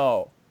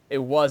 No, it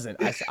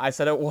wasn't. I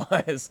said it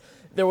was.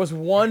 There was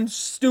one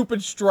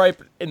stupid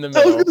stripe in the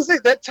middle. I was gonna say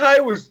that tie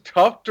was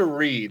tough to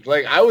read.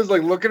 I was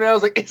looking at it, I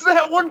was like, is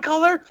that one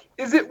color?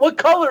 What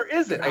color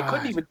is it? God. I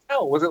couldn't even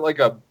tell. Was it like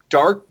a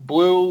dark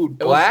blue,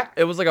 black?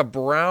 It was like a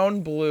brown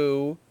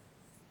blue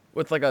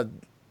with like a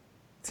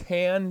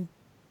tan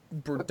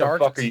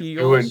dark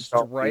teal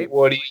stripe.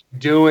 What are you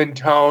doing,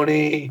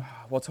 Tony?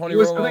 Well, Tony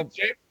Romo clean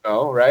shaven,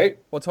 though, right?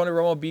 Will Tony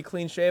Romo be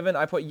clean shaven?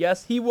 I put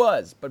yes, he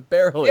was, but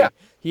barely. Yeah.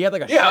 He had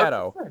like a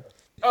shadow.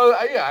 Oh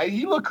yeah,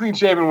 he looked clean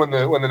shaven when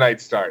the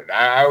night started.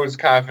 I was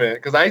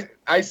confident because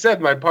I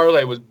said my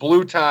parlay was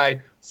blue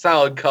tie,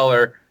 solid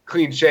color,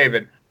 clean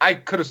shaven. I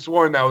could have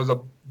sworn that was a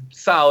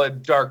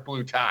solid dark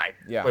blue tie,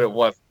 but it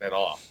wasn't at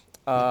all.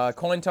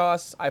 Coin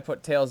toss, I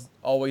put tails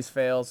always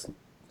fails.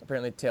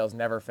 Apparently tails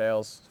never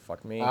fails.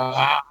 Fuck me.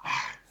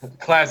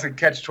 Classic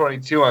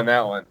catch-22 on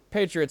that one.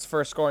 Patriots'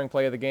 first scoring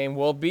play of the game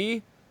will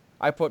be,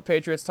 I put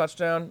Patriots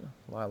touchdown.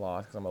 Well, I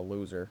lost because I'm a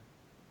loser.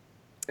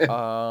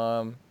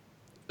 A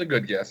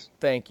good guess.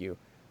 Thank you.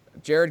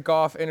 Jared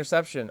Goff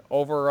interception,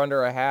 over or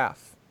under a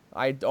half.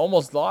 I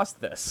almost lost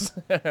this.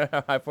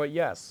 I put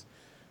yes.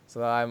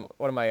 So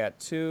what am I at?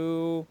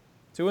 2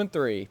 and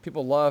 3.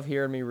 People love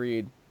hearing me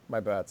read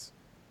my bets.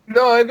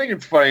 No, I think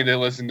it's funny to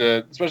listen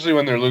to, especially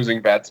when they're losing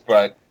bets,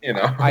 but,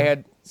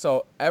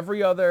 So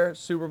every other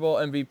Super Bowl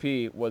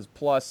MVP was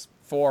plus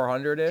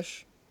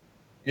 400-ish.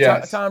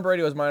 Yes. Tom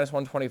Brady was minus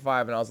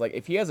 125, and I was like,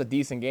 if he has a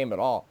decent game at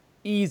all,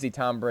 easy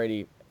Tom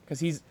Brady, because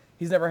he's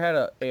never had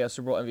a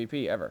Super Bowl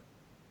MVP ever.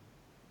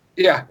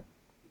 Yeah.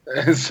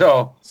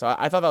 So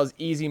I thought that was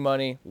easy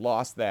money.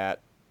 Lost that.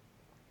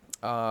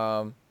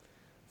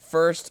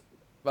 First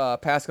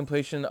pass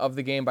completion of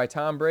the game by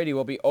Tom Brady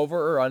will be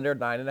over or under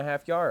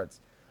 9.5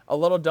 yards. A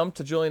little dump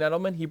to Julian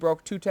Edelman. He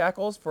broke 2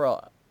 tackles for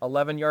a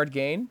 11-yard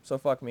gain. So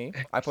fuck me.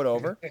 I put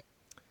over.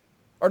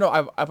 Or no,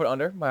 I put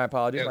under. My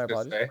apologies. I was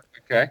gonna say,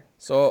 okay.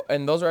 So,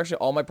 and those are actually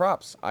all my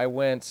props. I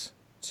went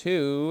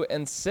 2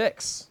 and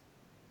 6.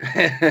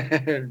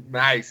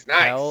 Nice.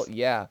 Hell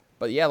yeah.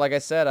 But yeah, like I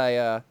said,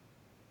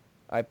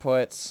 I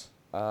put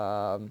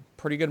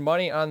pretty good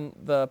money on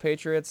the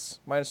Patriots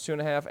minus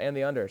 2.5 and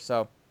the under.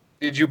 So.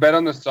 Did you bet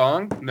on the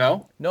song?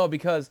 No. No,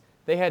 because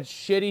they had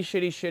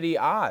shitty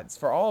odds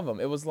for all of them.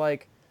 It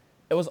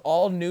was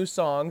all new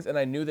songs, and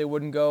I knew they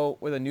wouldn't go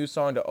with a new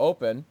song to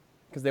open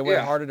because they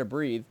went harder to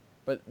breathe.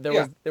 But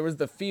there was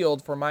the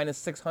field for minus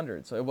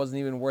 600, so it wasn't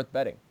even worth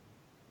betting.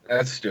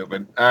 That's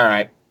stupid. All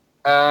right.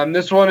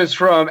 This one is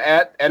from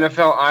at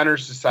NFL Honor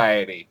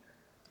Society.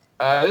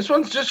 This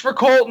one's just for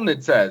Colton,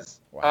 it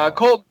says. Wow.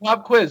 Colton,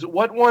 pop quiz.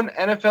 What won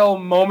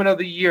NFL moment of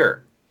the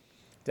year?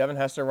 Devin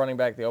Hester running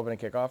back the opening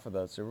kickoff for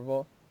the Super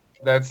Bowl?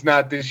 That's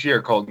not this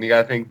year, Colton. You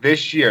got to think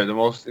this year, the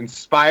most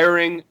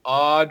inspiring,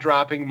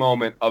 awe-dropping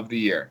moment of the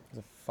year. It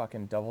was a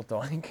fucking double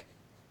doink.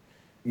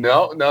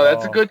 No,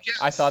 that's a good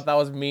guess. I thought that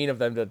was mean of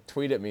them to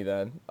tweet at me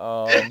then.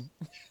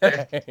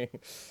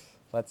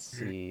 Let's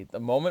see. The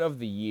moment of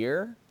the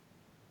year?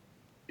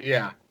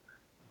 Yeah.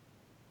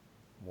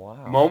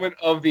 Wow. Moment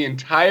of the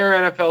entire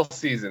NFL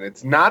season.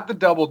 It's not the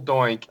double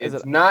doink.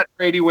 It's not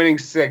Brady winning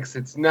 6.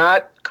 It's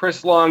not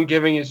Chris Long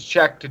giving his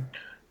check to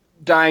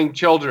dying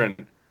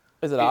children.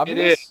 Is it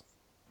obvious?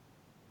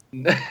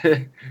 It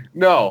is.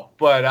 No,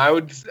 but I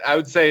would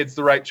say it's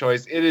the right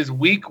choice. It is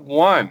week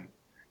 1.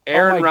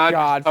 Aaron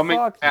Rodgers coming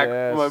back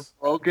from a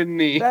broken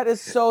knee. That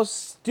is so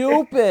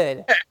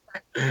stupid.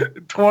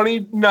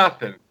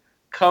 20-0.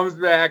 Comes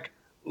back,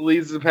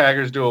 leads the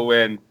Packers to a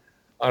win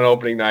on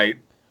opening night.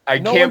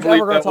 No one's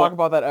ever going to talk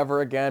about that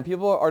ever again.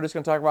 People are just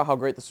going to talk about how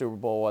great the Super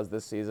Bowl was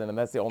this season, and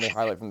that's the only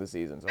highlight from the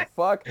season. So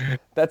fuck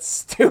that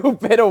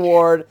stupid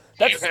award.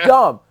 That's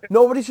dumb.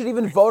 Nobody should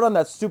even vote on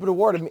that stupid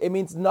award. It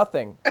means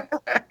nothing.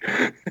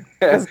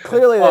 Because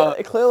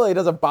clearly it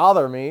doesn't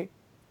bother me.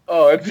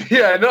 Oh,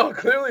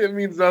 clearly it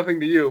means nothing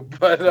to you.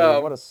 But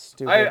what a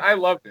stupid. I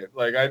loved it.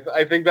 Like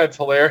I think that's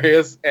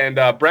hilarious. And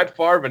Brett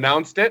Favre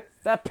announced it.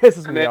 That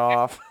pisses me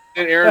off.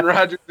 And Aaron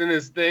Rodgers in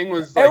his thing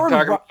was like talking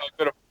about how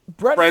good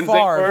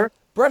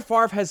Brett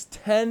Favre has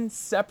 10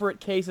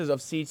 separate cases of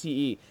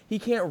CTE. He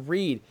can't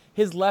read.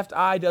 His left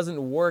eye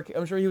doesn't work.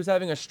 I'm sure he was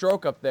having a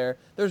stroke up there.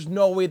 There's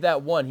no way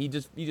that won. He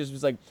just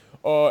was like,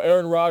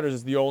 Aaron Rodgers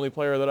is the only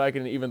player that I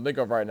can even think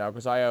of right now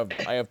because I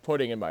have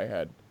pudding in my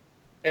head.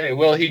 Hey,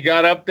 well, he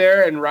got up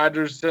there and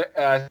Rodgers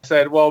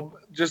said, "Well,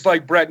 just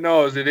like Brett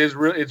knows,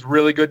 it's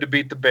really good to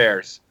beat the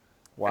Bears."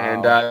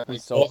 Wow, and we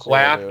both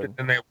laughed, and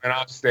then they went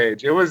off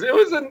stage. It was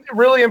a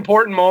really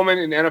important moment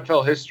in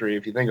NFL history,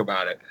 if you think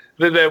about it.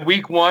 The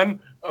week 1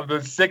 of the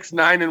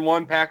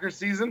 6-9-1 Packers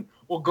season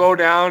will go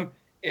down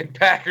in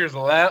Packers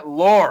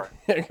lore.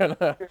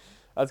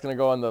 That's gonna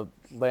go on the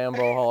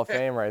Lambeau Hall of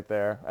Fame right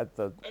there.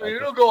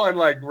 It'll go on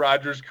like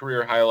Rodgers'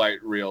 career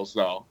highlight reels,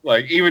 though.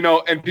 Like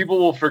and people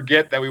will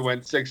forget that we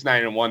went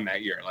 6-9-1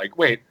 that year. Like,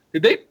 wait,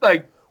 did they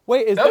like?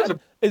 Wait,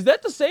 is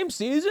that the same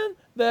season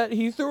that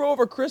he threw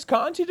over Chris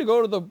Conti to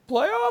go to the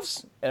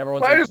playoffs? And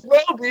everyone's might as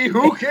well be.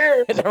 Who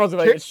cares? And everyone's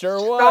like, it sure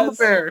was.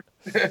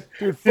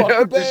 Dude, fuck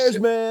the Bears,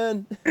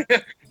 man.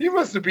 He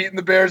must have beaten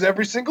the Bears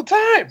every single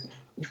time.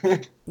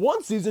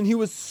 One season he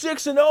was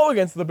 6-0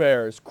 against the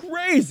Bears.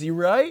 Crazy,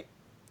 right?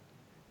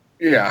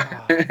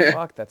 Yeah.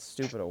 Fuck that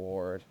stupid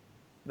award.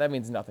 That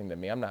means nothing to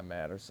me. I'm not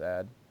mad or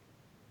sad.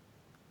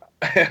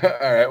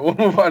 All right, we'll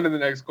move on to the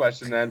next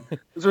question then.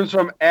 This one's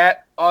from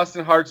at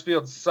Austin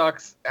Hartsfield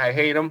sucks. I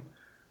hate him.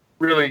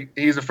 Really,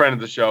 he's a friend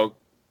of the show.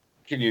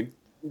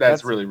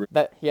 That's really rude.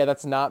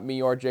 That's not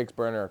me or Jake's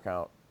burner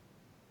account.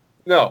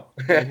 No.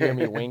 Can you hear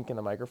me wink in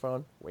the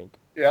microphone? Wink.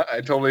 Yeah,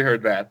 I totally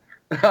heard that.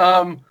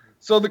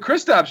 So the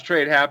Kristaps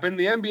trade happened.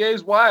 The NBA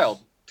is wild.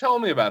 Tell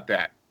me about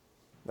that.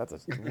 That's a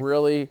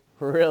really,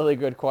 really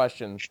good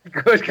question.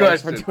 Good question.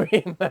 Thanks for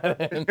tweeting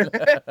that in.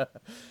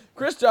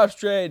 Kristaps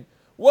trade.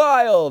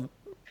 Wild,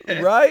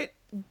 right?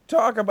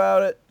 Talk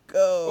about it.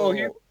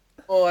 Go.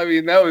 Well, I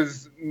mean, that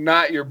was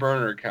not your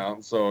burner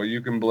account, so you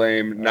can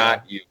blame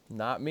not you.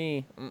 Not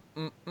me.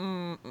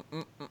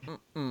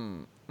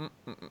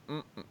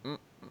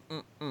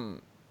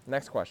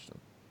 Next question.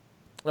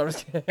 No, I'm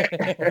just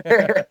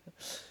kidding.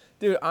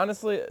 Dude,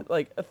 honestly,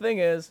 like, the thing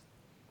is,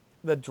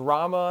 the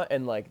drama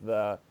and,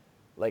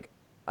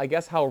 I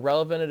guess how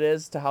relevant it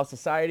is to how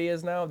society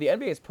is now. The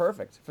NBA is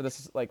perfect for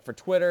this, for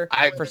Twitter,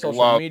 for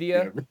social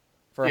media.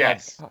 For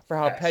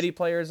how petty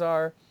players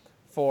are,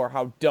 for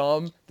how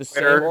dumb the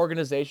same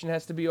organization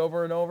has to be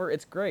over and over.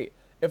 It's great.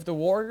 If the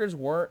Warriors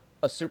weren't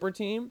a super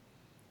team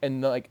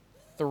and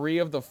 3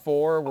 of the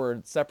 4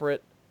 were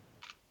separate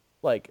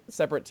like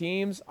separate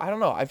teams. I don't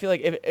know. I feel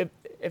like if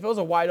it was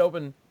a wide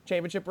open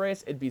championship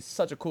race, it'd be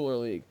such a cooler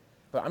league.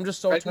 But I'm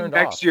just so I think turned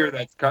next off.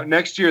 year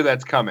next year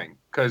that's coming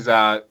because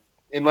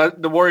unless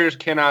the Warriors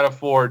cannot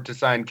afford to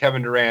sign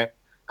Kevin Durant,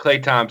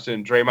 Klay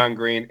Thompson, Draymond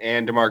Green,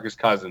 and DeMarcus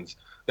Cousins.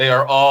 They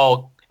are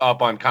all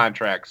up on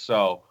contracts.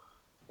 So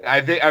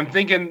I'm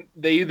thinking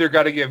they either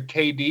got to give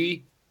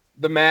KD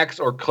the max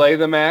or Klay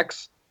the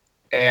max.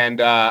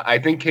 And I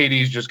think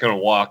KD's just going to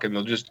walk, and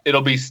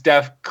it'll be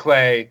Steph,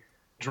 Klay,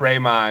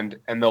 Draymond,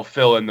 and they'll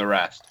fill in the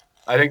rest.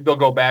 I think they'll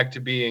go back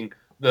to being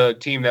the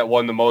team that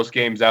won the most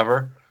games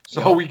ever,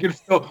 so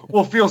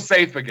we'll feel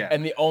safe again.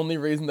 And the only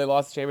reason they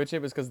lost the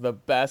championship is because the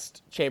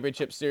best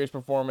championship series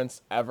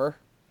performance ever.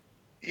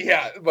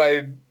 Yeah,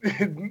 by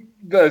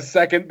the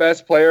second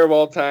best player of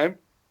all time.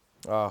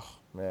 Oh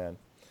man,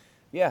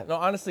 yeah. No,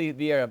 honestly,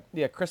 the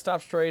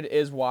Kristaps trade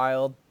is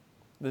wild.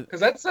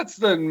 Because that sets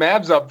the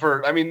Mavs up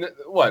for, I mean,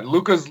 what?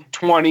 Luka's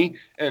 20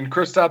 and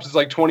Kristaps is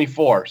like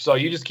 24. So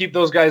you just keep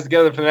those guys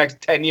together for the next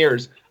 10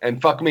 years,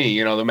 and fuck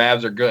me, the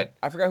Mavs are good.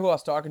 I forgot who I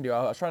was talking to.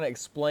 I was trying to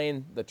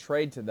explain the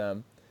trade to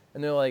them,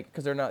 and they're like,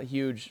 because they're not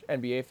huge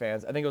NBA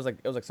fans. I think it was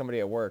like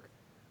somebody at work,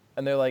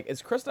 and they're like,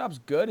 "Is Kristaps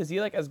good? Is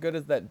he like as good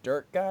as that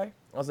Dirk guy?"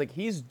 I was like,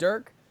 "He's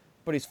Dirk,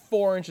 but he's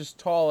 4 inches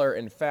taller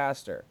and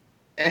faster."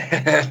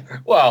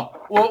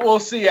 Well, we'll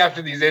see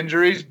after these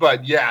injuries,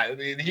 but yeah, I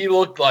mean, he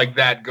looked like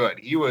that good.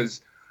 He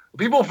was.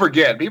 People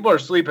forget. People are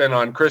sleeping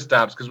on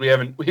Kristaps because we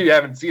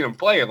haven't seen him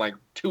play in like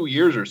 2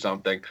 years or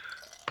something.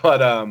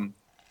 But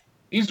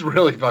he's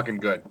really fucking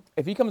good.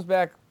 If he comes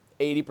back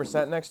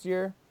 80% next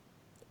year,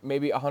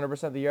 maybe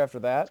 100% the year after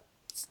that,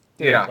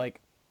 dude, yeah,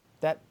 like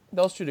that.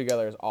 Those two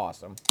together is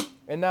awesome.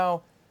 And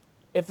now,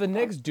 if the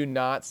Knicks do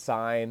not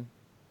sign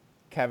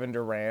Kevin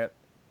Durant,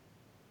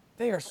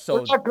 they are so.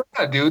 We're not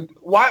good, dude.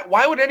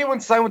 Why would anyone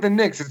sign with the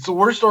Knicks? It's the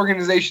worst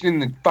organization in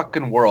the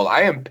fucking world.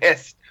 I am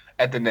pissed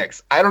at the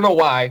Knicks. I don't know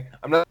why.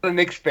 I'm not a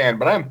Knicks fan,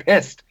 but I'm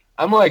pissed.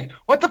 I'm like,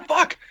 what the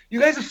fuck?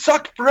 You guys have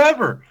sucked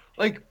forever.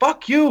 Like,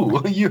 fuck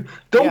you. You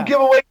don't give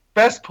away the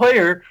best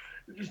player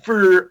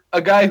for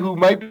a guy who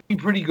might be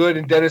pretty good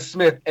in Dennis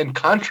Smith and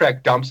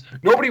contract dumps.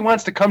 Nobody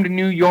wants to come to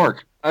New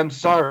York. I'm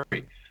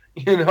sorry.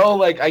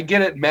 Like, I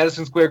get it,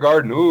 Madison Square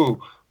Garden. Ooh,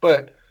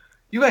 but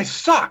you guys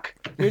suck.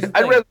 I'd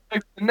rather play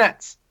for the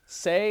Nets.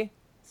 Say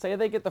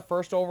they get the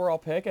first overall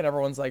pick, and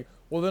everyone's like,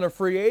 well, then a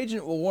free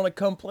agent will want to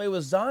come play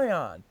with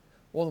Zion.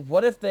 Well,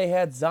 what if they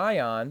had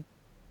Zion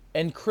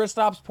and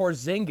Kristaps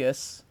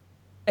Porzingis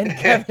and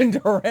Kevin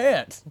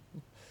Durant?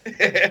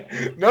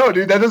 No,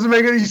 dude, that doesn't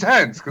make any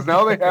sense because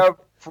now they have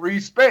free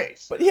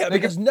space. But yeah,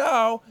 because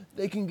now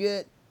they can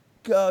get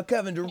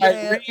Kevin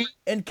Durant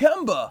and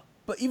Kemba.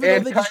 But even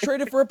though they just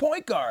traded for a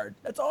point guard,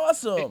 that's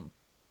awesome.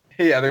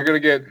 Yeah, they're going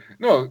to get –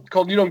 no,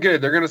 Colton, you don't get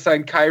it. They're going to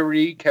sign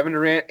Kyrie, Kevin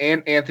Durant,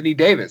 and Anthony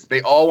Davis.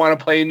 They all want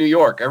to play in New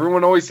York.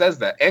 Everyone always says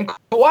that. And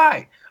Kawhi.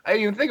 I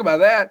didn't even think about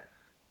that.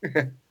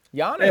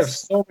 Giannis. They have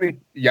so many.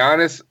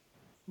 Giannis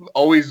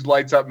always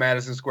lights up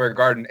Madison Square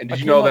Garden. And did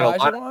you know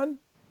that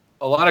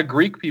a lot of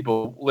Greek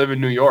people live in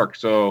New York?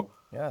 So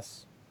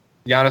yes,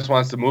 Giannis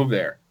wants to move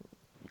there.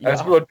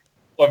 That's what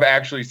people have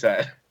actually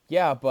said.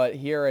 Yeah, but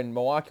here in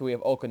Milwaukee, we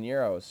have Oakland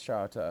Euros.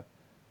 Shout out to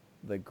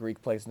the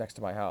Greek place next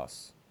to my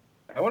house.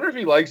 I wonder if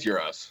he likes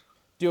Euros.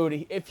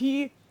 Dude, if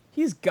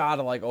he's got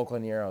to like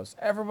Oakland Euros.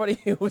 Everybody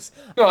who's...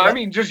 No, I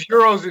mean just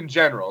Euros in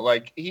general.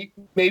 Like, he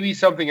maybe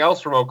something else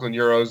from Oakland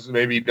Euros.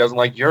 Maybe he doesn't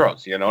like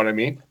Euros. You know what I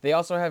mean? They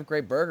also have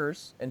great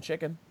burgers and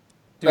chicken.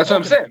 Dude, that's what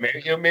I'm saying.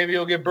 Maybe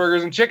he'll get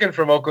burgers and chicken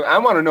from Oakland. I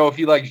want to know if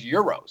he likes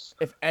Euros.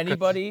 If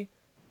anybody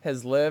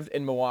has lived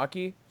in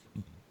Milwaukee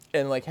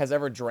and like has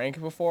ever drank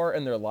before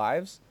in their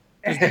lives...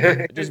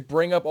 Just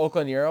bring up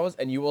Oakland Euros,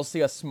 and you will see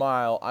a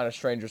smile on a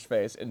stranger's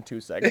face in 2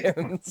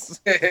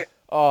 seconds.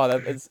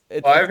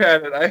 I've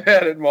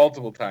had it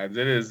multiple times.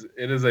 It is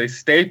a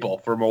staple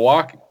for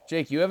Milwaukee.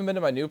 Jake, you haven't been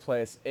to my new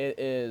place. It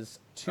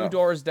is two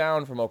doors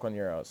down from Oakland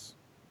Euros.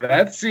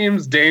 That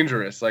seems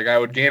dangerous. Like, I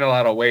would gain a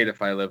lot of weight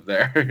if I lived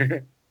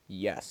there.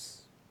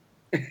 Yes.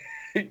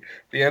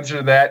 The answer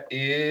to that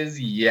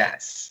is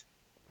yes.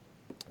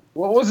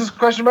 What was this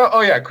question about? Oh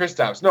yeah,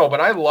 Kristaps. No,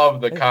 but I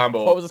love the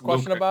combo. What was this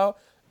question about?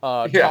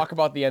 Talk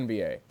about the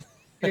NBA.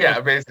 Yeah,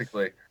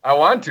 basically. I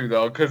want to,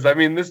 though, because, I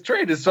mean, this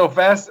trade is so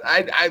fast.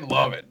 I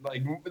love it.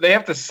 Like, they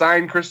have to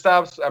sign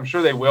Kristaps. I'm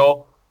sure they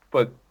will,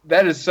 but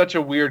that is such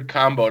a weird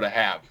combo to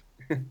have.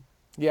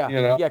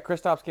 Yeah. Yeah,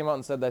 Kristaps came out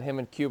and said that him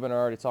and Cuban are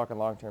already talking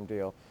long-term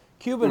deal.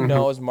 Cuban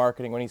knows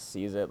marketing when he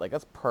sees it. Like,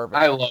 that's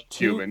perfect. I love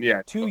Cuban,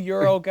 yeah. 2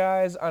 Euro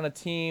guys on a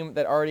team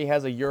that already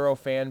has a Euro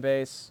fan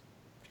base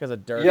because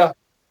of Dirk. Yeah.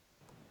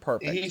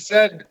 Perfect.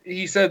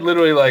 He said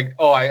literally like,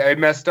 oh, I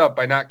messed up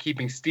by not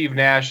keeping Steve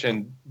Nash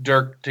and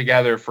Dirk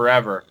together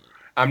forever.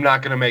 I'm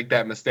not going to make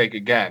that mistake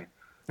again.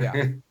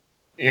 Yeah.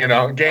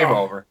 Game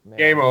over. Man.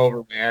 Game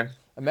over, man.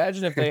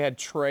 Imagine if they had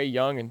Trae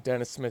Young and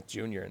Dennis Smith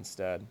Jr.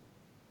 instead.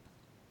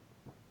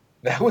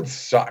 That would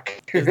suck.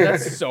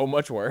 That's so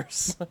much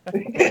worse.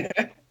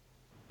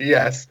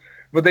 Yes.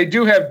 But they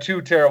do have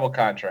 2 terrible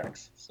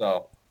contracts,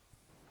 so.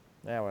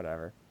 Yeah,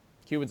 whatever.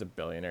 Cuban's a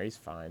billionaire. He's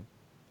fine.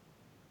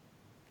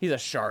 He's a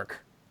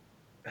shark.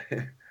 All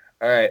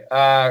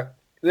right.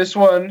 This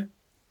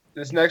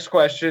next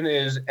question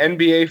is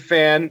NBA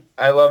fan.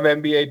 I love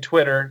NBA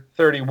Twitter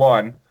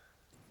 31.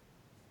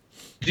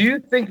 Do you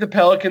think the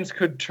Pelicans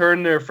could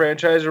turn their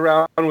franchise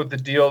around with the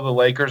deal the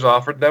Lakers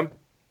offered them?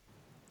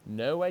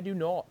 No, I do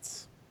not.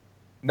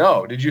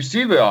 No. Did you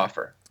see the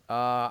offer?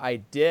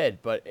 I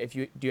did, but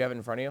do you have it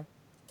in front of you?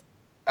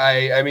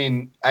 I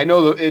mean, I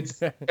know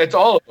that it's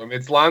all of them.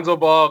 It's Lonzo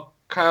Ball,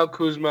 Kyle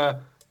Kuzma,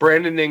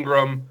 Brandon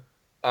Ingram,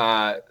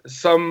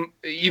 some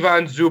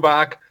Ivan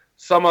Zubac,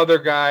 some other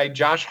guy,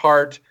 Josh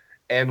Hart,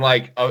 and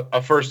like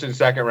a first and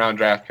second round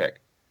draft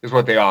pick is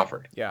what they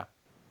offered. Yeah.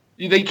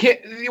 They can't.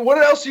 What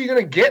else are you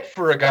gonna get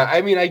for a guy?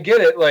 I mean, I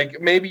get it.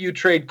 Like maybe you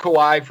trade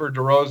Kawhi for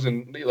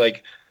DeRozan,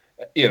 like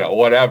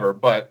whatever.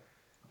 But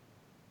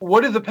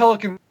what do the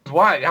Pelicans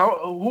want?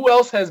 Who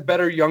else has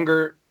better,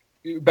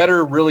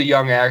 really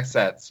young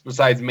assets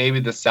besides maybe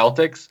the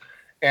Celtics?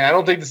 And I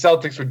don't think the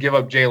Celtics would give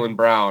up Jaylen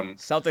Brown.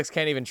 Celtics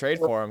can't even trade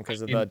for him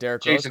because of the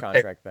Derrick Rose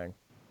contract thing.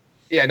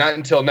 Yeah, not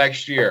until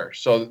next year.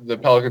 So the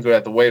Pelicans would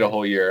have to wait a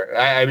whole year.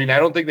 I mean, I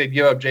don't think they'd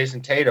give up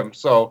Jason Tatum.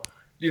 So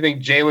do you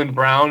think Jaylen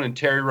Brown and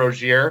Terry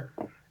Rozier,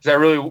 is that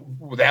really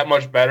that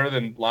much better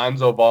than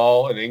Lonzo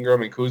Ball and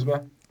Ingram and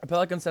Kuzma? The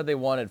Pelicans said they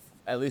wanted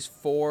at least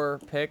 4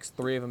 picks,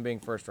 3 of them being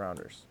first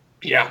rounders.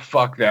 Yeah,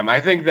 fuck them. I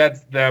think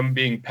that's them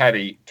being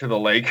petty to the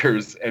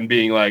Lakers and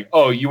being like,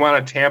 oh, you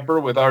want to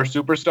tamper with our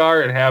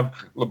superstar and have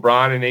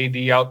LeBron and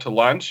AD out to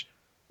lunch?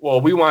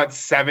 Well, we want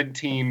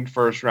 17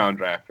 first-round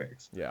draft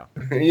picks. Yeah.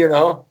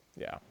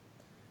 Yeah.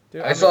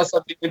 Dude, I saw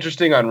something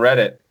interesting on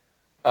Reddit.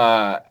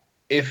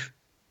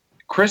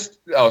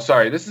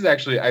 This is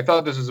actually, I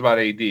thought this was about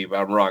AD, but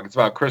I'm wrong. It's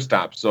about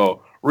Kristaps,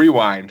 so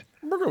rewind.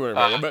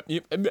 That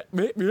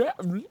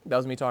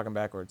was me talking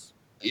backwards.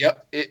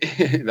 Yep,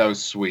 that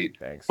was sweet.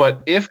 Thanks.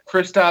 But if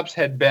Kristaps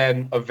had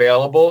been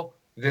available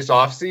this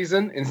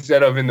offseason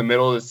instead of in the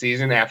middle of the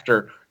season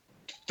after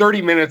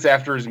 30 minutes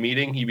after his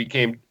meeting, he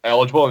became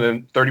eligible, and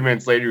then 30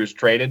 minutes later he was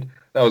traded.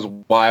 That was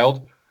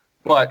wild.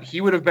 But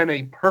he would have been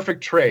a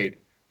perfect trade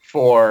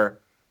for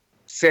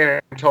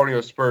San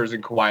Antonio Spurs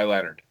and Kawhi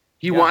Leonard.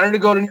 He wanted to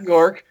go to New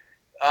York.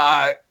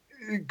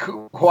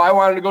 Kawhi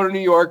wanted to go to New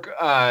York.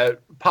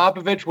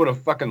 Popovich would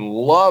have fucking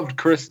loved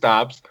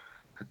Kristaps.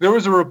 There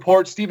was a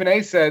report, Stephen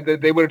A. said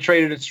that they would have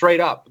traded it straight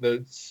up.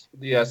 The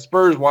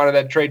Spurs wanted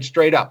that trade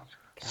straight up.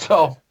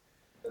 So,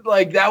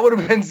 like, that would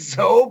have been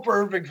so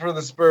perfect for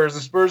the Spurs. The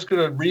Spurs could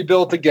have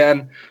rebuilt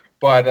again,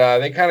 but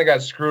they kind of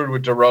got screwed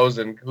with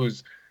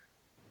DeRozan,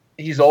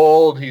 he's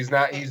old. He's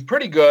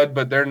pretty good,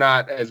 but they're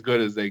not as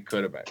good as they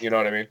could have been. You know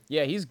what I mean?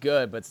 Yeah, he's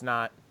good, but it's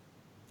not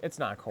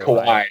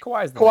Kawhi.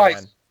 Kawhi's the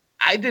man.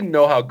 I didn't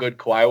know how good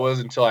Kawhi was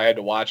until I had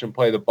to watch him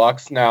play the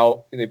Bucks.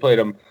 Now they played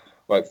him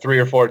 3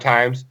 or 4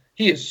 times.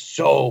 He is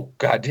so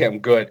goddamn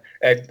good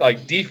at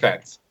like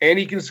defense, and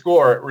he can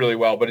score really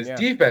well. But his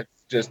defense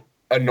is just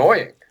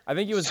annoying. I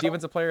think he was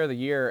Defensive Player of the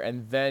Year,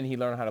 and then he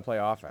learned how to play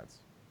offense.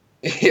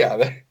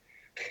 Yeah,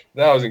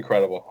 that was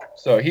incredible.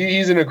 So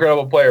he's an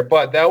incredible player.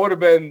 But that would have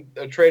been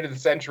a trade of the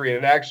century,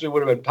 and it actually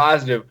would have been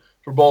positive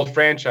for both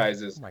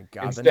franchises. Oh my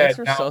God, the Knicks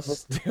are so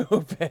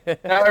stupid.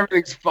 Now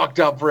everything's fucked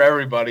up for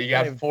everybody. You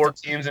got 4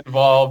 teams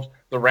involved.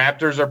 The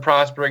Raptors are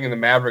prospering, and the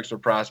Mavericks are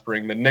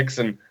prospering. The Knicks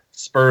and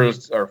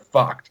Spurs are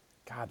fucked.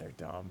 God, they're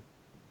dumb.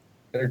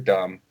 They're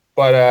dumb.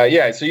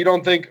 But so you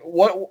don't think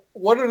what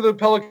do the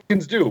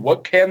Pelicans do?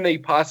 What can they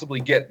possibly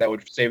get that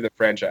would save the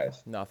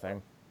franchise?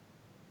 Nothing.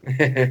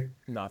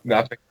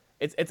 Nothing.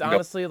 It's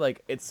honestly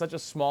like it's such a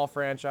small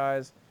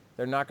franchise.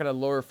 They're not going to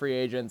lure free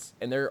agents,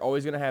 and they're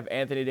always going to have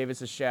Anthony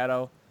Davis's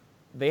shadow.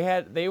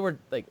 They were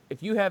like,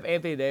 if you have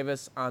Anthony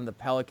Davis on the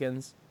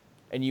Pelicans,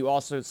 and you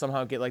also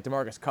somehow get like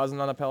DeMarcus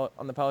Cousins on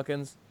the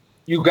Pelicans,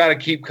 you got to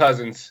keep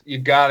Cousins. You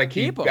got to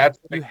keep him. That's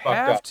what you they fucked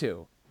have up.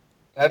 to.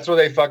 That's where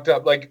they fucked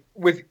up. Like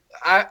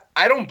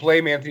I don't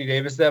blame Anthony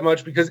Davis that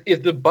much because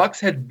if the Bucks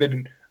had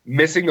been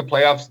missing the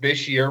playoffs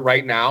this year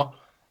right now,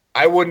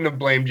 I wouldn't have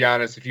blamed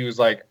Giannis if he was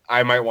like,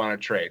 I might want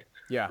to trade.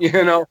 Yeah.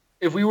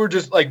 If we were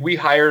just like, we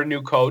hire a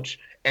new coach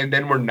and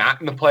then we're not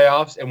in the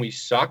playoffs and we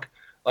suck,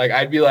 like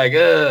I'd be like,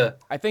 ugh.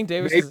 I think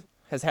Davis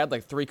has had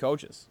like 3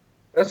 coaches.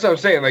 That's what I'm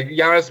saying. Like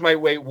Giannis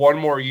might wait one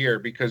more year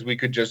because we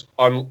could just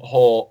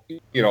unload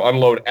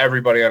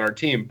everybody on our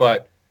team,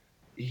 but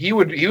he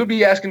would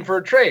be asking for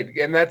a trade,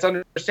 and that's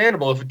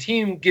understandable. If a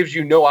team gives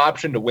you no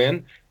option to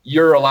win,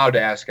 you're allowed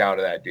to ask out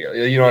of that deal.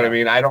 You know what I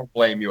mean? I don't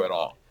blame you at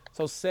all.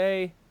 So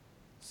say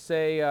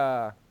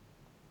you're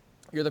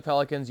the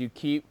Pelicans, you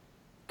keep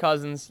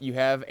Cousins, you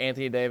have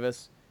Anthony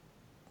Davis.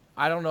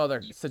 I don't know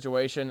their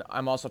situation.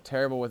 I'm also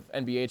terrible with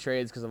NBA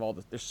trades because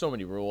of there's so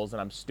many rules,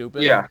 and I'm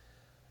stupid. Yeah.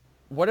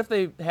 What if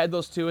they had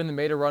those 2 and they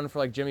made a run for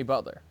like Jimmy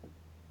Butler?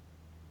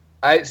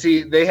 I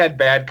see they had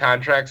bad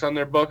contracts on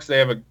their books. They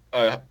have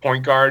a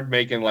point guard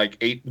making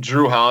like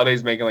Drew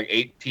Holiday's making like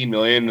 $18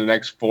 million in the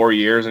next 4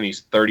 years, and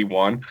he's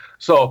 31.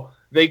 So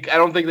I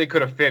don't think they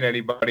could have fit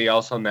anybody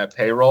else on that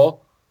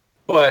payroll.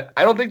 But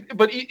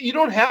you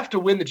don't have to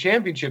win the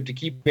championship to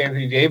keep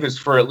Anthony Davis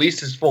for at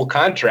least his full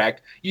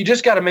contract. You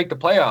just got to make the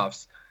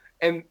playoffs.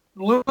 And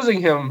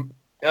losing him,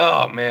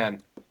 oh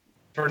man,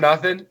 for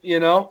nothing. If he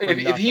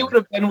nothing. would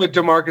have been with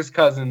DeMarcus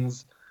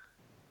Cousins,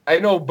 I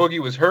know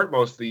Boogie was hurt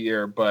most of the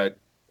year, but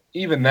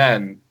even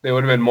then they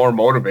would have been more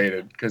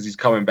motivated because he's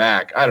coming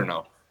back. I don't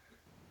know.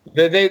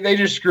 They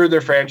just screwed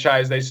their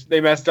franchise.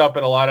 They messed up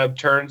in a lot of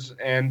turns,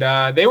 and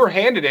they were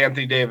handed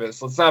Anthony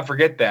Davis. Let's not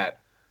forget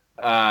that.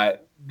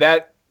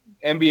 That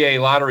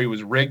NBA lottery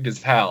was rigged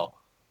as hell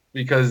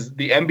because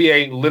the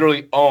NBA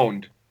literally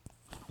owned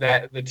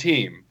the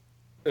team.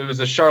 It was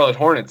the Charlotte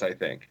Hornets, I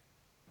think.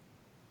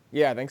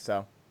 Yeah, I think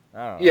so. I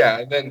don't know. Yeah,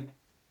 and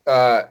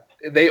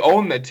then they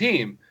owned the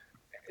team,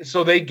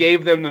 so they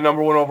gave them the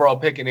number 1 overall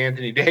pick in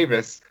Anthony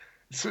Davis,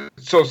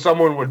 so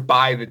someone would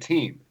buy the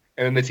team,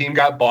 and then the team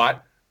got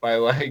bought by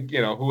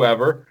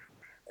whoever,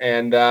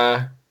 and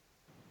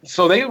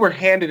so they were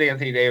handed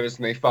Anthony Davis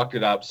and they fucked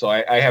it up. So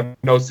I have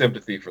no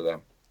sympathy for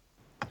them.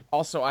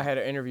 Also, I had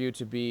an interview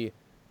to be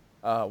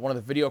one of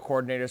the video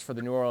coordinators for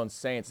the New Orleans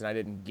Saints, and I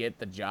didn't get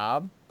the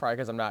job, probably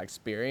because I'm not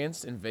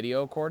experienced in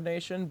video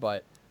coordination.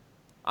 But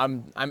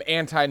I'm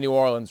anti-New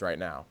Orleans right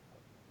now.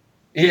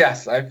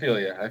 Yes, I feel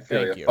you. I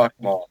feel Thank you. you. Fuck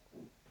them all.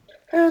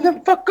 And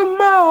then fuck them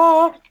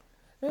all.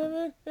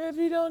 If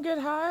you don't get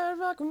hired,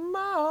 fuck 'em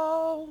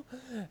all.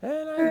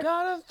 And I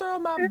gotta throw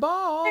my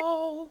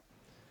ball.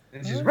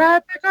 And she's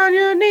right back on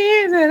your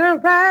knees, and I'm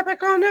right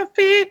back on the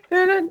feet,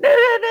 and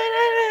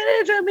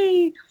to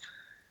me.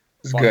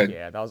 It's Fuck good.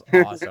 yeah, that was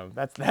awesome.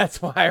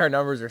 That's why our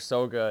numbers are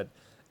so good,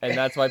 and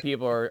that's why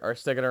people are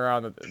sticking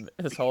around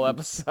this whole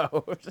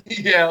episode.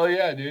 Hell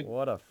yeah, dude.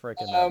 What a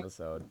freaking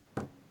episode!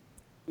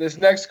 This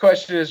next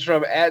question is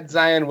from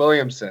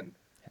 @ZionWilliamson.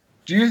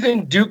 Do you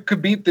think Duke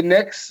could beat the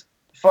Knicks?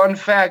 Fun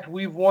fact,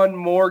 we've won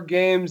more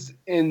games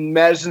in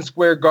Madison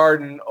Square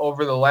Garden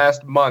over the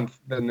last month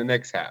than the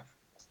Knicks have.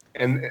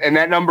 And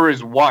that number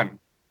is 1,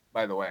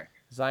 by the way.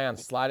 Zion,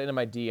 slide into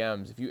my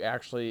DMs. If you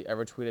actually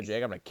ever tweet at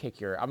Jake, I'm gonna kick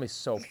your. I'm gonna be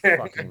so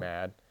fucking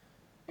mad.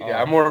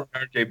 Yeah, I'm more of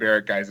an RJ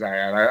Barrett guy,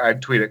 Zion.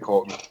 I'd tweet at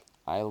Colton.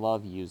 I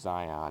love you,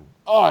 Zion.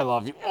 Oh, I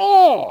love you.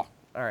 Oh,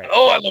 all right.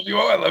 Oh, I love you.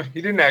 Oh, I love you.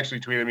 He didn't actually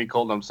tweet at me,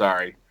 Colton. I'm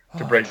sorry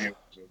to break the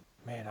illusion.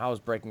 Man, I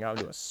was breaking out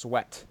into a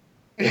sweat.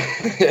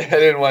 I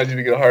didn't want you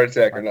to get a heart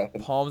attack or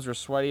nothing. Palms were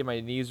sweaty, my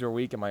knees were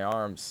weak, and my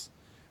arms.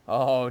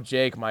 Oh,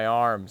 Jake, my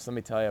arms. Let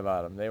me tell you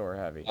about them. They were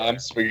heavy. I'm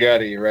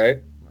spaghetti,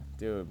 right?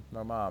 Dude,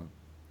 my mom,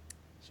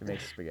 she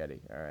makes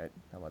spaghetti. All right,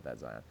 how about that,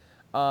 Zion?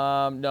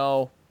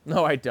 No,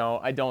 I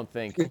don't. I don't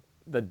think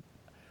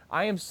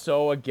I am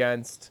so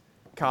against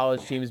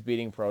college teams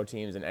beating pro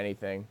teams in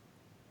anything.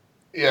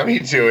 Yeah, me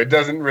too. It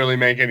doesn't really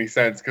make any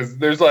sense because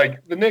there's the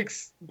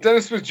Knicks.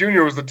 Dennis Smith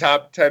Jr. was the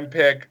top 10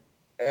 pick,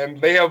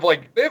 and they have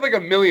like a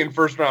million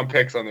first-round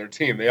picks on their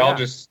team. They all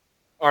just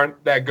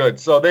aren't that good,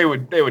 so they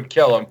would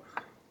kill them.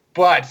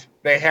 But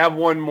they have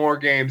won more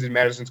games in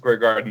Madison Square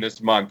Garden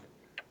this month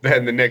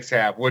than the Knicks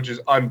have, which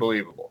is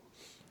unbelievable.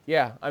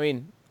 Yeah, I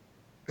mean,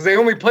 because they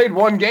only played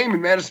 1 game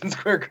in Madison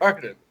Square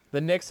Garden.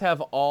 the Knicks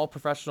have all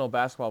professional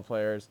basketball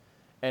players,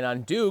 and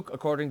on Duke,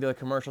 according to the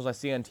commercials I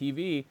see on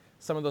TV,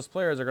 some of those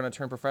players are going to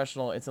turn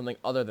professional in something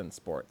other than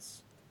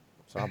sports.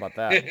 So how about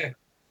that?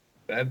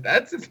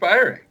 That's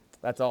inspiring.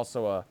 That's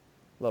also a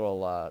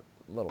little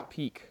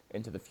peek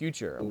into the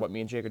future of what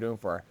me and Jake are doing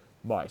for our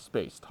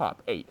MySpace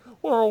Top 8.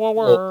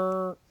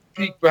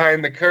 Peek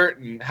behind the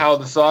curtain, how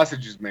the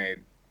sausage is made.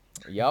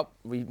 Yep,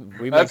 we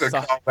That's make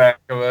a callback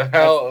of a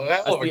hell.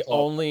 That's the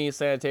only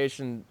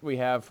sanitation we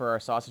have for our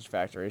sausage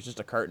factory. It's just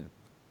a curtain.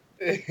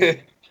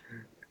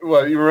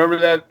 Well, you remember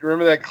that?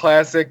 Remember that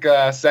classic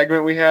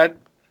segment we had?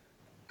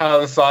 How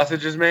the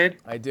sausage is made?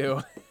 I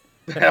do.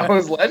 That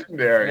was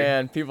legendary.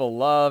 Man, people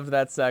loved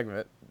that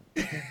segment.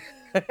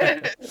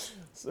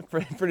 So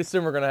pretty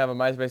soon we're gonna have a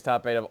MySpace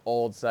Top 8 of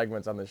old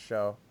segments on this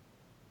show.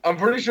 I'm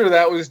pretty sure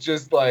that was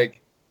just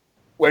like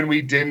when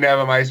we didn't have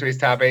a MySpace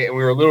Top 8 and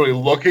we were literally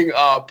looking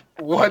up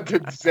what to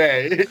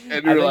say.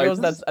 And we were like,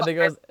 I think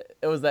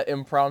it was that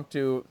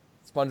impromptu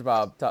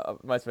SpongeBob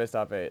MySpace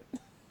Top 8.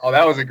 Oh,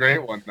 that was a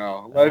great one,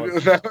 though.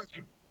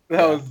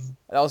 That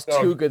was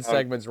two good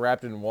segments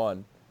wrapped in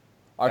one.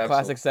 Our Absolutely.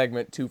 classic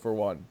segment, 2 for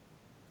 1.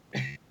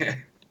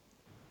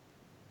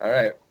 All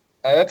right.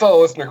 That's all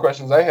the listener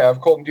questions I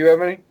have. Colton, do you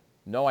have any?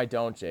 No, I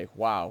don't, Jake.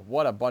 Wow,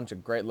 what a bunch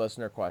of great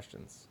listener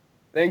questions.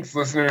 Thanks,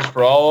 listeners,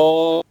 for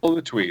all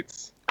the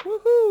tweets.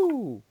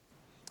 Woohoo!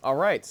 All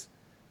right.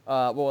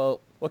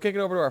 Well, we'll kick it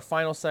over to our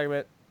final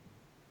segment.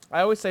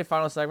 I always say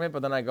final segment,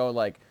 but then I go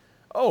like,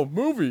 oh,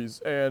 movies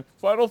and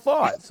final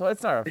thought. So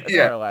it's not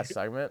our last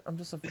segment. I'm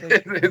just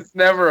It's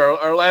never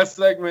our last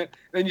segment.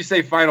 Then you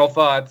say final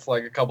thoughts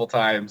like a couple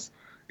times.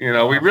 You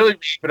know, we really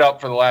keep it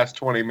up for the last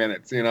 20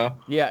 minutes, you know?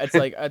 Yeah, it's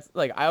like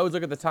I always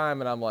look at the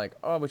time and I'm like,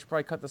 oh, we should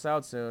probably cut this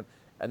out soon.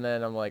 And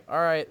then I'm like, all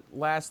right,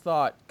 last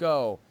thought,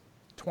 go.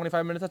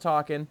 25 minutes of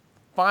talking.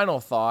 Final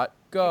thought,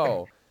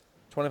 go.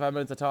 25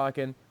 minutes of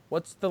talking.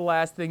 What's the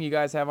last thing you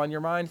guys have on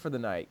your mind for the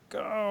night?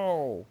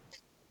 Go.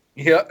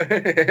 Yeah.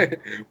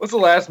 What's the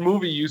last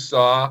movie you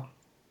saw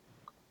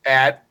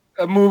at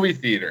a movie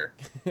theater?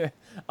 And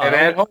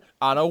at home?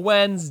 On a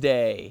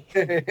Wednesday.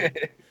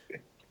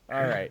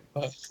 All right.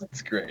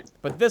 That's great.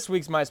 But this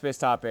week's MySpace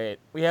Top 8,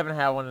 we haven't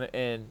had one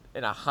in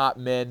a hot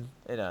mid,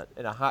 in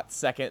a hot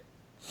second,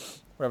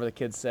 whatever the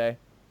kids say.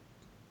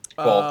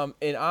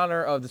 In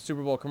honor of the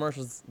Super Bowl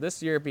commercials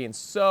this year being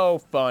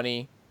so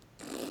funny.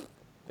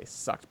 They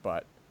sucked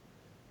butt.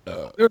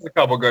 There's a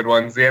couple good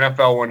ones. The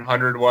NFL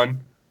 100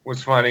 one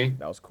was funny.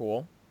 That was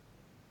cool.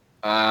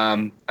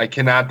 I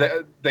cannot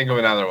think of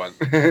another one.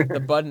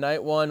 The Bud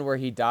Knight one where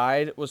he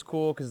died was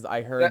cool because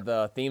I heard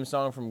the theme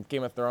song from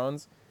Game of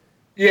Thrones.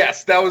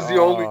 Yes, that was the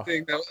only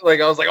thing that,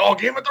 I was like, oh,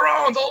 Game of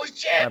Thrones, holy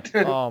shit!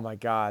 Oh my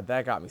god,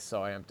 that got me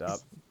so amped up.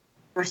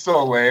 We're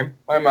so lame.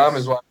 My mom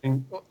is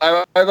watching.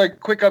 I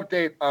like quick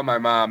update on my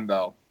mom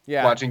though.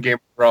 Yeah. Watching Game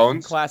of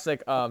Thrones.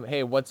 Classic.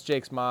 Hey, what's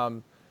Jake's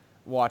mom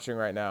watching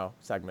right now?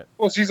 Segment.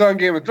 Well, she's on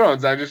Game of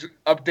Thrones. I just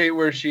update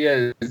where she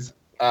is.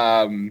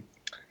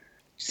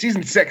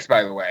 Season 6,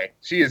 by the way.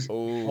 She is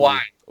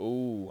flying.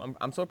 Ooh,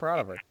 I'm so proud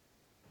of her.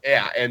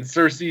 Yeah, and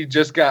Cersei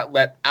just got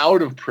let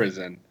out of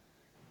prison,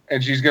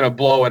 and she's gonna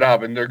blow it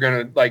up, and they're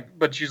gonna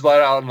but she's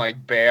let out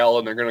on bail,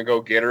 and they're gonna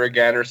go get her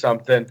again or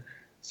something.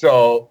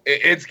 So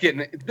it's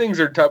getting things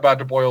are about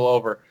to boil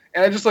over.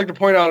 And I just like to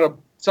point out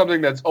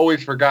something that's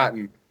always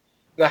forgotten: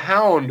 the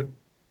Hound,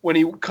 when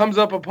he comes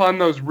up upon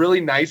those really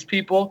nice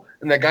people,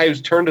 and that guy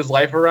who's turned his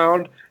life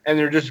around, and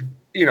they're just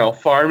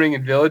farming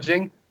and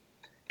villaging.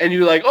 And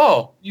you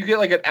you get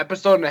an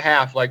episode and a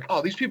half,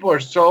 these people are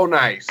so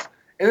nice.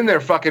 And then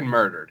they're fucking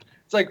murdered.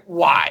 It's like,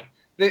 why?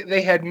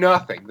 They had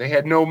nothing. They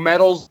had no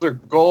medals or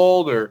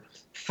gold or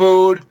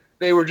food.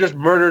 They were just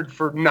murdered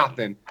for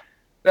nothing.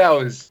 That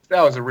was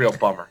a real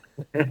bummer.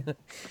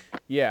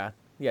 Yeah.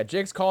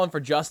 Jake's calling for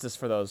justice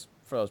for those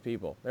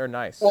people. They're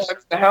nice. Well,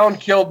 the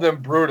Hound killed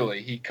them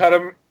brutally. He cut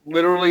him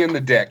literally in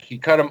the dick. He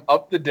cut him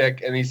up the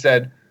dick, and he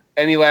said,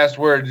 any last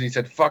words? He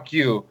said, fuck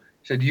you.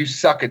 He said, you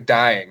suck at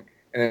dying.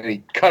 And then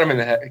he cut him in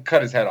the head,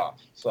 cut his head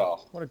off. So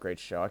what a great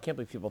show! I can't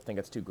believe people think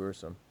it's too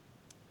gruesome.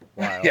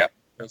 Wow. Yeah.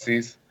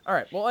 All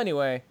right. Well,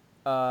 anyway,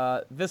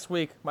 this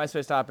week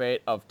MySpace Top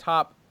 8 of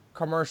top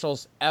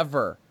commercials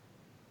ever,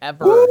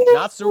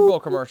 not Super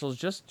Bowl commercials,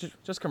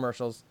 just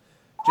commercials.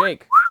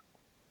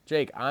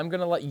 Jake, I'm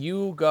gonna let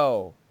you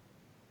go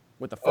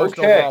with the first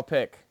overall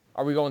pick.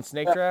 Are we going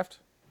snake draft?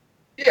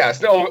 Yeah,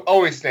 it's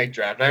always snake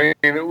draft. I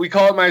mean, we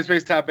call it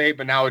MySpace Top 8,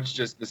 but now it's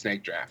just the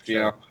snake draft. You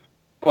know,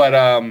 but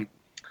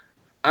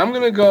I'm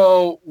going to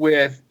go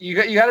with, you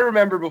got to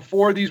remember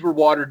before these were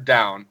watered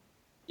down,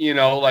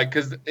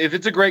 because if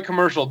it's a great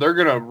commercial, they're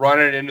going to run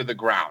it into the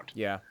ground.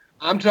 Yeah.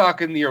 I'm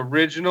talking the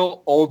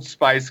original Old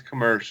Spice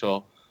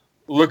commercial.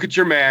 Look at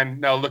your man.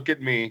 Now look at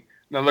me.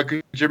 Now look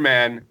at your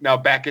man. Now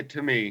back it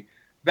to me.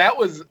 That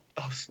was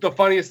the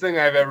funniest thing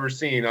I've ever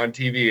seen on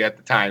TV at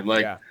the time.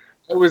 I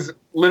was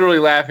literally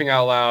laughing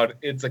out loud.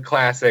 It's a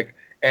classic.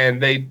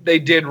 And they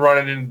did run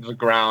it into the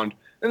ground.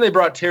 Then they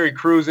brought Terry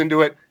Crews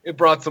into it. It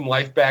brought some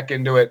life back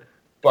into it.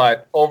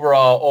 But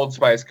overall, Old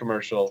Spice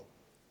commercial,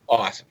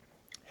 awesome.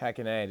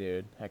 Heckin' A,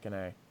 dude. Heckin'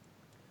 A.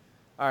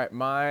 All right,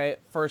 my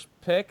first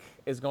pick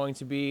is going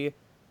to be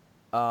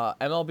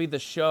MLB The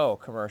Show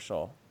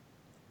commercial.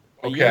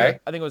 I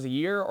think it was a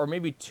year or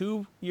maybe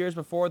 2 years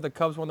before the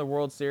Cubs won the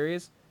World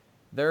Series.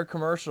 Their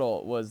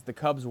commercial was the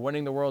Cubs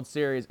winning the World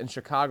Series and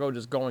Chicago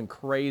just going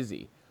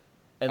crazy.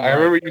 And I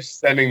remember you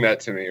sending that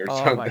to me or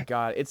something. Oh, my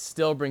God. It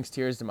still brings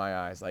tears to my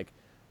eyes.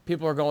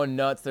 People are going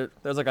nuts.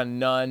 There's a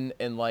nun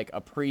and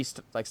a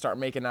priest start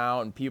making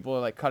out, and people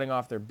are cutting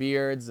off their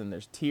beards, and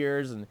there's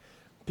tears, and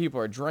people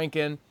are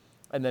drinking,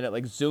 and then it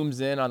zooms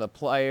in on the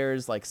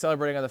players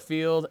celebrating on the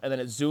field, and then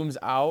it zooms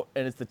out,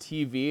 and it's the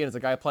TV, and it's a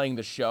guy playing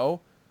the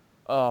show.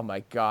 Oh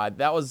my God,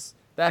 that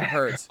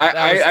hurts.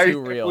 That was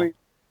too real.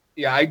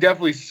 Yeah, I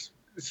definitely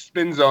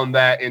spin zone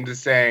that into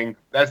saying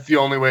that's the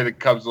only way the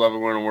Cubs will ever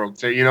win a World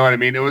Series. You know what I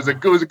mean? It was a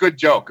good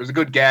joke. It was a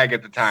good gag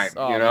at the time.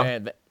 Oh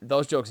man,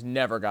 those jokes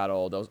never got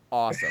old. That was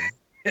awesome.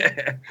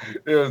 It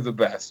was the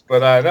best.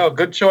 But no,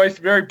 good choice.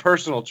 Very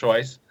personal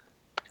choice.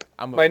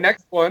 My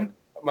next one,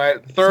 my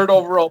third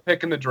overall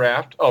pick in the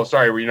draft. Oh,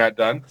 sorry, were you not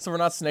done? So we're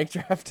not snake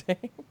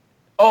drafting?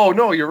 Oh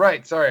no, you're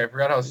right. Sorry, I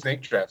forgot how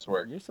snake drafts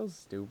work. You're so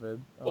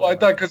stupid. Well, I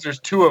thought because there's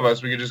two of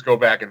us, we could just go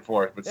back and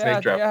forth. But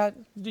snake draft.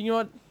 Yeah, you know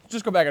what?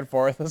 Just go back and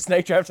forth. The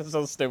snake draft is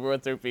so stupid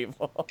with two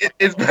people.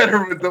 It's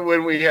better with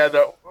when we had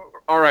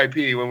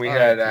R.I.P. when we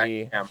had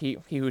Ham. He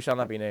who shall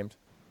not be named.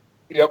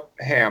 Yep,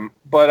 Ham.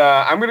 But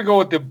I'm gonna go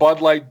with the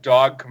Bud Light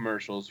dog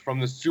commercials from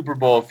the Super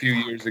Bowl a few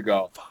years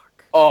ago.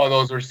 Fuck. Oh,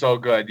 those were so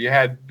good. You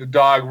had the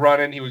dog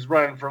running. He was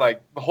running for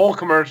the whole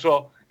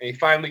commercial, and he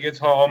finally gets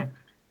home.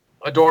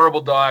 Adorable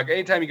dog.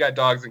 Anytime you got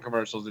dogs in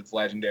commercials, it's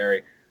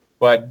legendary.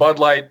 But Bud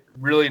Light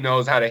really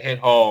knows how to hit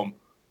home.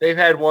 They've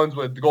had ones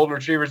with golden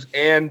retrievers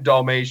and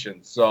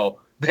Dalmatians, so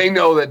they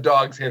know that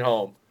dogs hit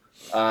home.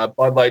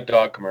 Bud Light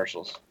dog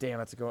commercials. Damn,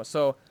 that's a good one.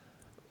 So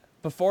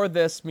before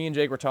this, me and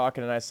Jake were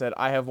talking, and I said,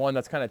 I have one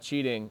that's kind of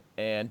cheating,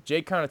 and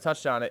Jake kind of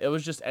touched on it. It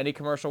was just any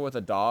commercial with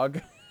a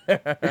dog.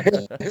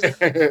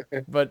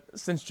 But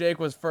since Jake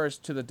was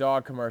first to the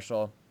dog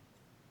commercial,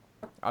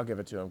 I'll give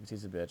it to him because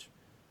he's a bitch.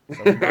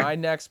 So my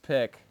next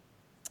pick,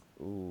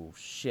 Ooh,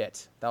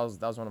 shit. That was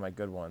one of my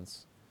good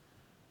ones.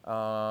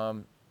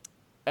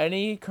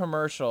 Any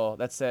commercial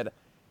that said,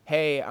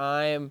 "Hey,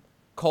 I'm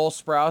Cole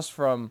Sprouse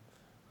from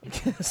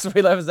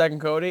Sweet Life of Zack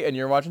and Cody, and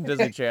you're watching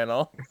Disney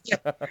Channel."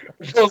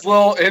 Those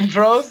little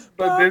intros,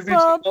 the Disney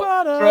Channel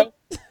intro.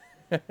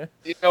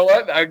 You know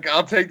what?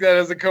 I'll take that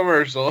as a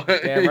commercial. Damn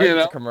right, You it's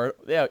know? a commercial.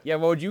 Yeah.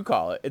 What would you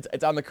call it?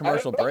 It's on the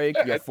commercial break,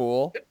 you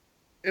fool.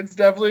 It's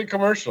definitely a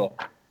commercial.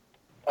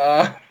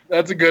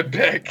 That's a good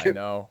pick. I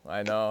know.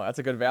 That's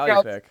a good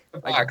value pick.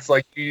 Box,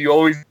 like you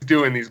always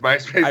do in these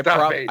MySpace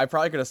top 8. I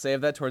probably could have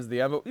saved that towards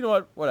the end, but you know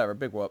what? Whatever.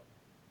 Big whoop.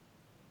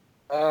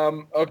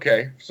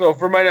 Okay, so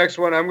for my next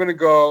one, I'm gonna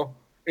go.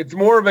 It's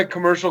more of a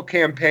commercial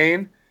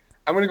campaign.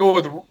 I'm gonna go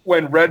with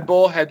when Red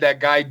Bull had that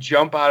guy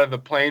jump out of the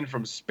plane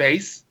from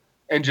space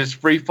and just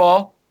free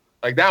fall.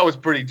 Like that was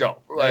pretty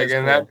dope. Like,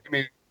 and that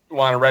made me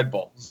want a Red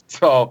Bull.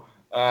 So,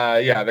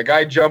 yeah, the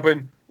guy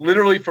jumping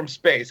literally from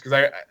space,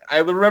 because I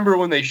remember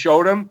when they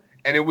showed him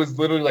and it was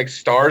literally like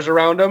stars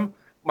around him.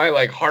 My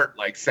like heart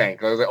like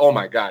sank. I was like, oh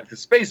my god, because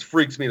space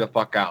freaks me the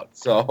fuck out.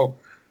 So,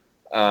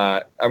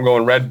 I'm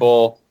going Red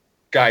Bull.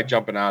 Guy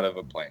jumping out of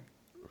a plane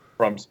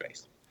from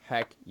space.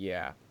 Heck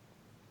yeah.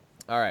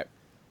 All right.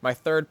 My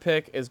third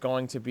pick is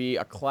going to be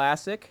a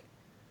classic.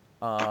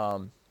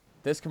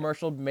 This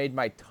commercial made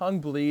my tongue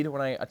bleed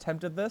when I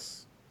attempted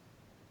this.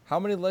 How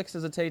many licks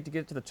does it take to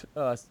get to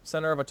the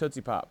center of a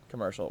Tootsie Pop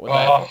commercial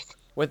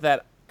with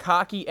that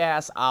cocky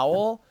ass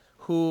owl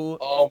who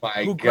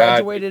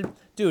graduated?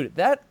 Dude,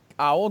 that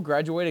owl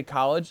graduated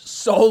college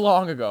so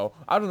long ago.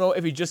 I don't know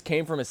if he just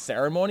came from his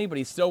ceremony, but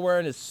he's still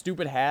wearing his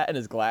stupid hat and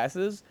his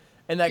glasses.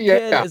 And that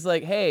kid is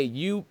like, hey,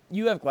 you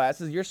have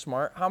glasses, you're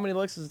smart. How many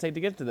licks does it take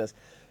to get to this?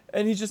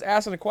 And he's just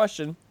asking a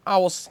question.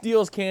 Owl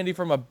steals candy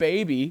from a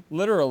baby,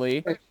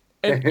 literally,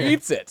 and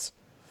eats it.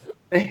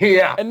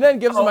 Yeah. And then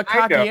gives him a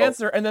cocky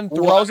answer and then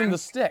throws him the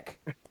stick.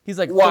 He's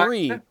like,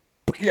 3.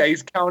 Yeah,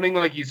 he's counting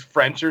like he's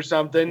French or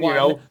something, 1, you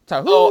know?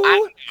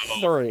 2,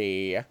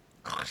 3.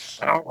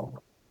 Oh,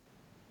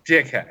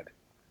 dickhead.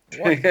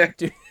 What?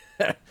 Dude,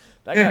 that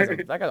guy's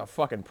a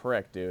fucking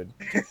prick, dude.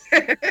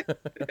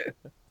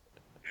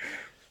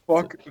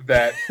 Fuck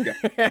that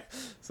guy.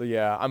 So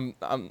yeah,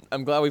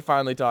 I'm glad we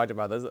finally talked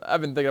about this.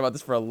 I've been thinking about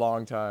this for a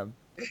long time.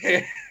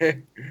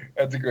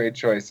 That's a great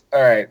choice.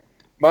 All right.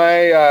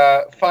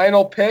 My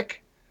final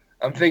pick,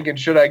 I'm thinking,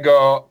 should I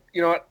go,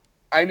 you know what?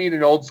 I need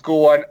an old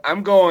school one.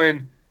 I'm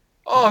going,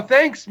 oh,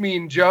 thanks,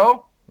 Mean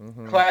Joe.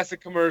 Mm-hmm. Classic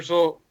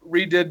commercial,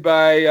 redid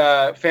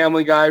by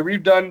Family Guy,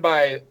 redone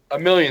by a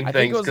million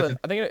things.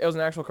 I think it was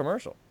an actual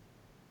commercial.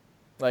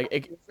 Like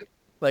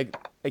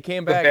it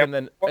came back and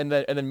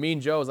then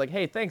Mean Joe was like,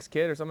 "Hey, thanks,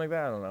 kid," or something like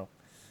that. I don't know.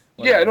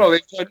 Whatever. Yeah, no,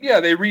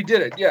 they redid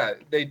it. Yeah,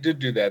 they did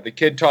do that. The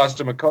kid tossed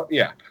him a coat.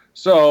 Yeah,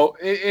 so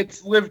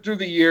it's lived through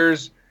the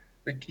years.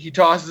 He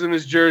tosses him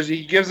his jersey.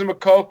 He gives him a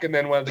Coke, and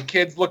then when the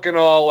kid's looking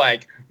all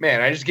like,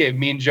 "Man, I just gave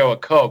Mean Joe a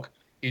Coke,"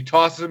 he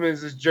tosses him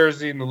his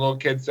jersey, and the little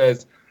kid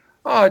says,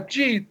 "Oh,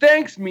 gee,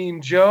 thanks,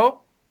 Mean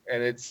Joe."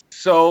 And it's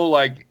so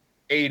like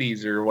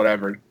 80s or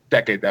whatever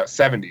decade, that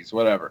 70s,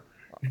 whatever.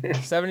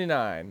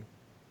 79.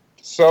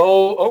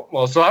 So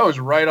I was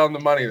right on the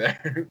money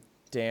there.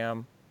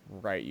 Damn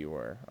right you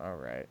were. All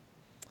right.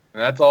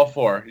 And that's all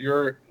 4.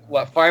 Your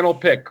final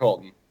pick,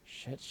 Colton.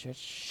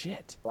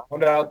 Shit.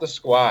 Round out the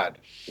squad.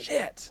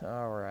 Shit.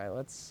 All right,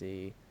 let's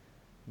see.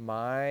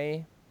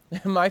 My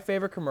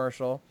favorite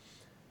commercial,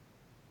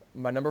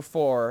 my number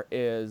 4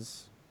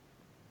 is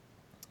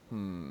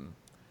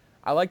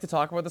I like to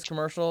talk about this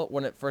commercial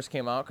when it first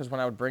came out, because when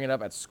I would bring it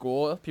up at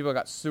school, people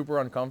got super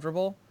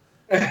uncomfortable.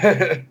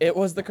 It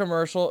was the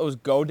commercial. It was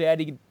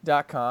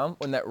GoDaddy.com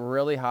when that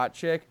really hot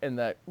chick and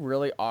that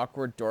really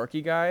awkward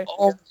dorky guy.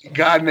 Oh my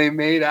god, and they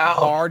made out.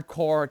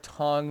 Hardcore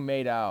tongue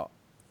made out.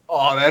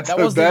 Oh, that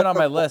wasn't even on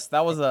my list.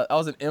 That was an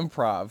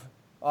improv.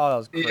 Oh, that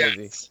was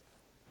crazy. Yes.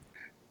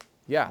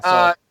 Yeah.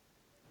 So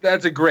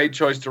that's a great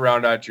choice to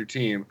round out your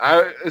team.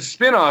 A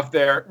spin-off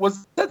there.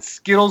 Was that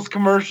Skittles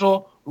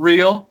commercial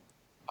real?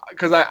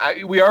 Because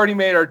we already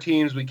made our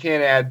teams. We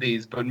can't add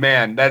these. But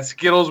man, that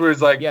Skittles where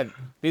it's like, yeah,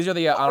 these are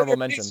the honorable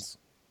mentions.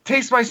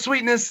 Taste my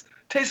sweetness.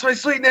 Taste my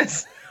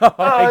sweetness. Oh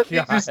my God.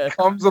 It just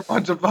comes a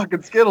bunch of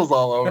fucking Skittles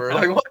all over.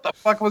 Like, what the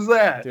fuck was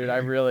that? Dude, I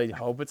really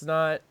hope it's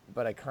not,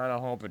 but I kind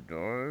of hope it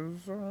does.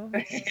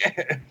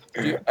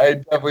 I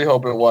definitely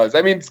hope it was.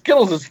 I mean,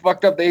 Skittles is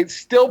fucked up. They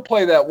still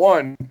play that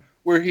one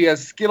where he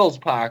has Skittles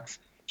pox.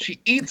 She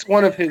eats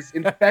one of his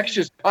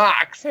infectious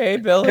pox. Hey,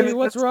 Billy,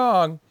 what's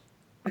wrong?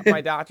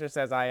 My doctor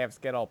says I have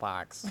Skittle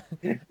pox.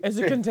 Is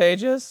it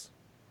contagious?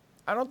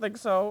 I don't think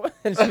so.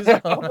 And she's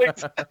like,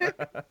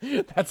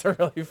 that's a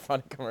really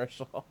funny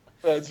commercial.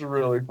 That's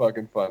really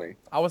fucking funny.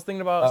 I was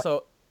thinking about,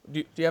 so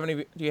do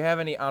you have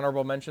any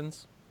honorable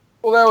mentions?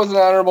 Well, that was an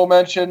honorable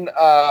mention.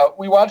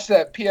 We watched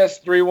that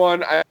PS3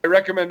 one. I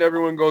recommend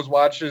everyone goes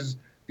watches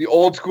the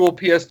old school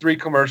PS3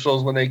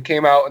 commercials when they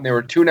came out and they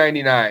were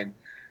 $2.99.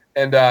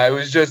 And it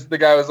was just, the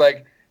guy was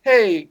like,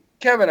 "Hey,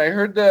 Kevin, I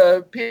heard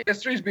the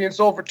PS3 is being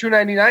sold for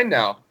 $2.99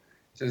 now."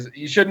 He says,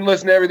 "You shouldn't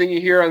listen to everything you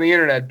hear on the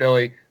internet,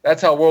 Billy.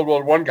 That's how World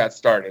War I got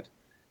started."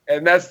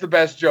 And that's the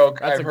best joke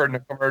That's I've heard in a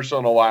commercial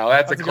in a while.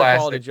 That's a good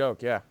quality classic.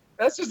 joke, yeah.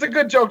 That's just a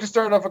good joke to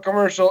start off a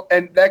commercial.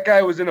 And that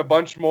guy was in a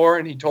bunch more,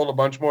 and he told a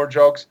bunch more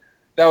jokes.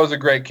 That was a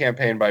great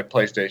campaign by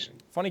PlayStation.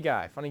 Funny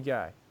guy.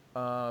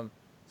 Some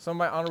of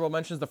my honorable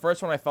mentions. The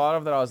first one I thought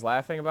of that I was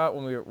laughing about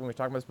when we were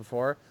talking about this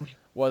before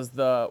was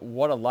the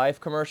What a Life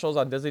commercials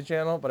on Disney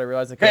Channel, but I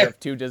realized I could have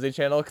 2 Disney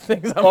Channel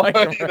things on my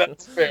commercials.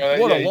 That's fair.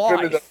 What Yeah, a you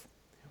couldn't have life.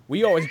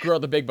 We always grow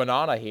the big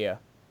banana here.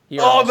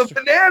 Oh, the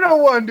banana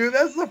one, dude.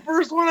 That's the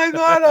first one I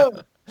thought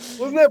of.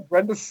 Wasn't that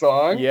Brenda's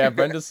song? Yeah,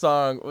 Brenda's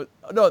song.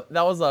 No,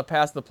 that was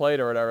Pass the Plate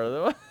or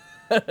whatever.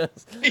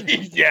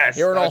 Yes.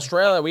 Here in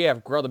Australia, we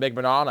have Grow the Big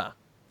Banana.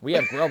 We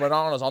have grilled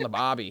bananas on the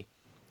bobby.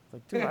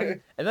 Like,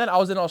 dude, and then I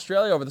was in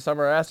Australia over the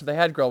summer and asked if they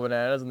had grilled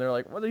bananas, and they're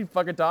like, what are you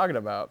fucking talking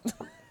about?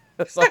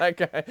 It's like,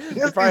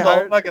 This probably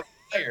hired, fucking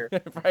liar.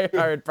 probably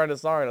hired Brenda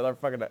Song, another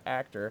fucking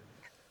actor.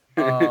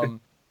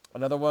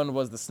 Another one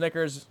was the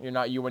Snickers, You're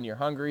Not You When You're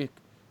Hungry.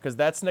 Because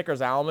that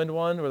Snickers almond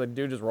one, where the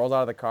dude just rolls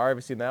out of the car. Have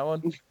you seen that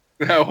one?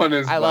 That one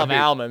is I love funny.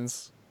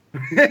 almonds.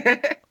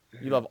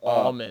 You love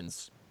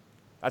almonds.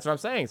 That's what I'm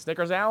saying.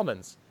 Snickers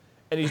almonds.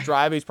 And he's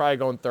driving. He's probably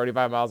going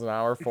 35 miles an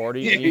hour,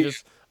 40. And he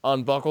just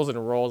unbuckles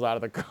and rolls out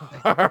of the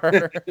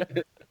car.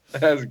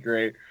 That's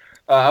great.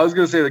 I was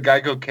going to say the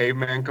Geico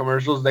Caveman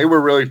commercials. They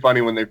were really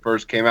funny when they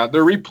first came out.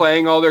 They're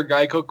replaying all their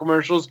Geico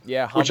commercials.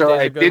 Yeah, which Hump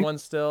Day's a good one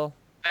still.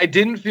 I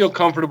didn't feel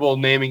comfortable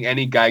naming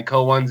any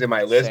Geico ones in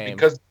my list Same.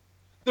 because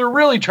they're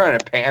really trying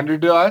to pander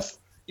to us.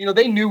 You know,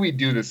 they knew we'd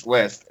do this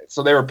list,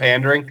 so they were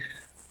pandering.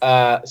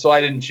 So I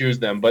didn't choose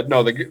them. But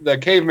no, the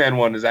Caveman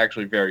one is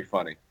actually very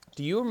funny.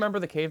 Do you remember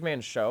the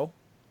Caveman show?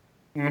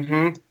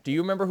 Mm-hmm. Do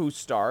you remember who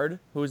starred?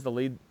 Who was the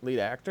lead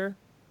actor?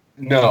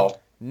 No.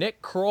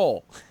 Nick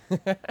Kroll.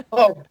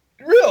 Oh,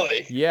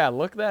 really? Yeah,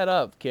 look that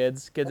up,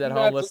 kids. Kids at I'm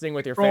home not- listening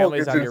with your Kroll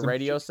families gets on in your some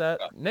radio shit set.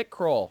 stuff. Nick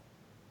Kroll.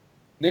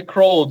 Nick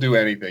Kroll will do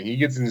anything. He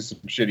gets into some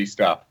shitty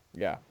stuff.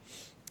 Yeah.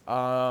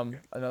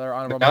 Another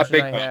honorable Not mention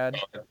big I had.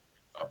 time.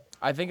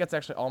 I think it's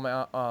actually all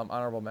my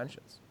honorable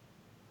mentions.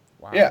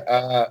 Wow.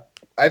 Yeah,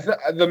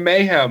 the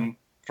Mayhem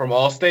from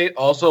Allstate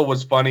also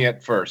was funny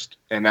at first,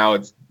 and now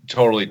it's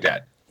totally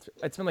dead.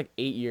 It's been like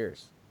 8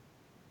 years.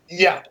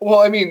 Yeah, well,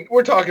 I mean,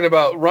 we're talking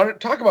about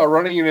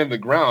running it in the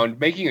ground,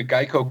 making a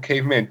Geico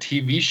Caveman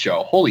TV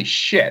show. Holy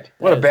shit!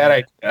 What a bad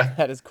idea.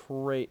 That is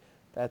great.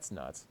 That's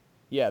nuts.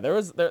 Yeah,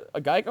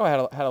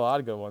 Geico had a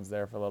lot of good ones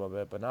there for a little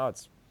bit, but now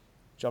it's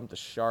jumped the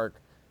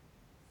shark.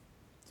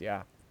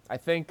 Yeah, I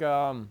think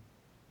I'm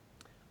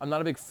not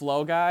a big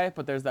Flo guy,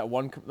 but there's that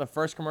one, the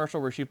first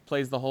commercial where she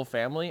plays the whole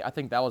family. I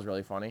think that was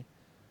really funny.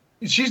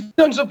 She's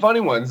done some funny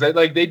ones.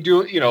 They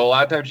do, a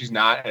lot of times she's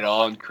not at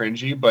all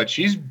cringy, but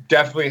she's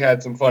definitely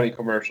had some funny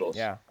commercials.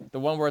 Yeah, the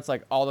one where it's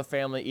like all the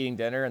family eating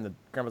dinner and the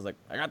grandma's like,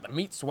 "I got the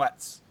meat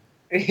sweats."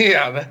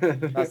 Yeah,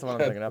 That's the one I'm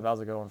thinking of. That was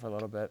a good one for a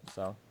little bit.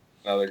 So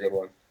another good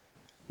one.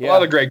 yeah. A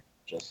lot of great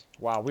commercials.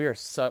 Wow, we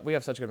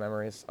have such good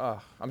memories.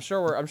 I'm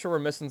sure we're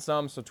missing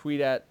some. So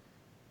tweet at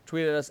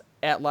us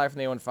at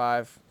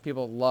LiveNA15.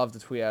 People love to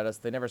tweet at us.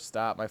 They never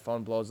stop. My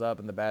phone blows up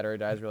and the battery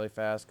dies really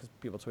fast because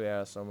people tweet at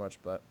us so much.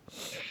 But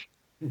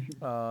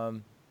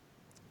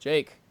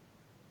Jake,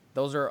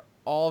 those are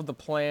all of the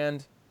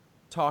planned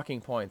talking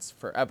points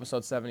for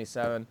episode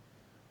 77.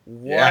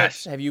 What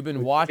Yes. have you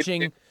been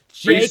watching,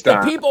 Jake?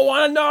 Freestyle. The people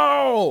want to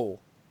know.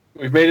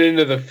 We've made it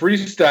into the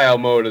freestyle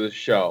mode of the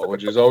show,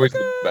 which is always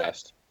the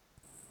best.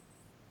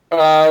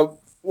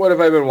 What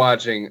have I been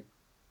watching?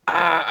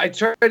 I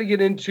tried to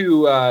get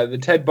into the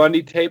Ted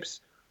Bundy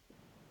tapes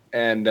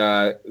and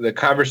the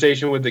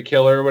conversation with the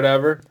killer or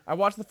whatever. I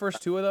watched the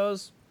first 2 of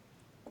those.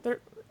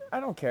 I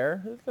don't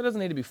care. There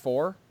doesn't need to be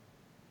 4.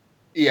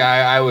 Yeah,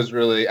 I was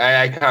really,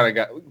 I kind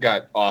of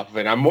got off of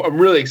it. I'm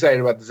really excited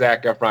about the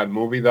Zac Efron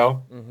movie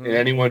though, and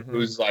anyone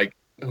who's like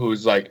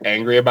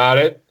angry about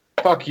it,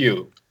 fuck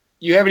you.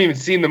 You haven't even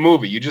seen the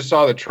movie. You just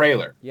saw the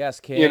trailer. Yes,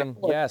 King.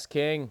 Yes,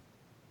 King.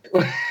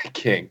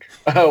 King.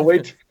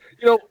 Wait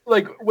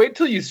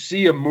till you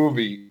see a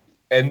movie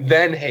and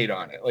then hate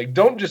on it. Like,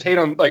 don't just hate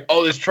on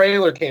this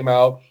trailer came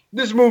out.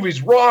 This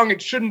movie's wrong.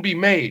 It shouldn't be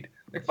made.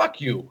 Like,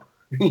 fuck you.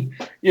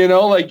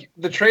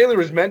 The trailer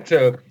was meant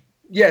to.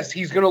 Yes,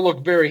 he's gonna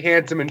look very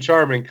handsome and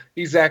charming.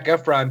 He's Zac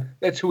Efron.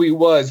 That's who he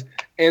was.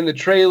 And the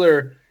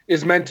trailer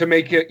is meant to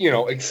make it,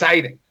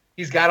 exciting.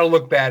 He's got to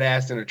look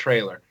badass in a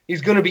trailer.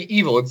 He's gonna be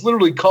evil. It's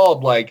literally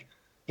called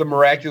The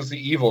Miraculously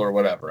Evil or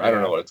whatever. I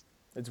don't know what it's.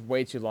 It's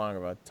way too long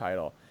of a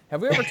title.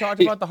 Have we ever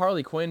talked about the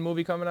Harley Quinn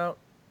movie coming out?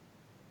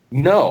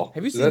 No.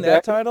 Have you seen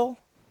that title?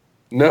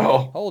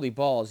 No. Holy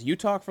balls. You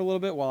talk for a little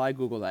bit while I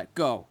Google that.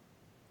 Go.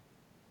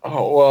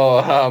 Oh,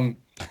 well,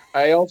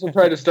 I also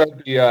tried to start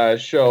the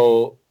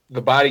show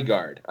The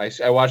Bodyguard.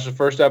 I watched the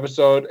first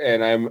episode,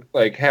 and I'm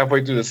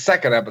halfway through the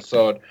second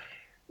episode.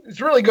 It's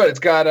really good. It's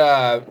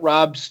got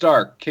Rob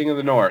Stark, King of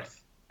the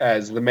North,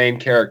 as the main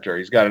character.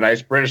 He's got a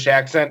nice British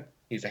accent.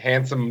 He's a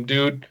handsome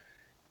dude.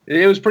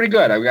 It was pretty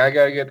good. I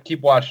gotta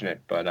keep watching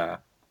it, but I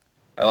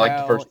like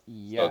the first.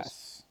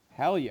 Yes.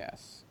 Hell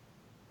yes.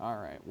 All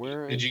right.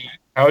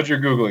 How did your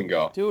Googling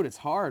go? Dude, it's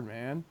hard,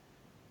 man.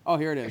 Oh,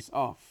 here it is.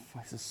 Oh,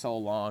 this is so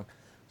long.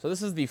 So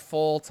this is the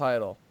full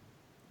title.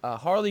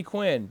 Harley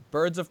Quinn,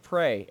 Birds of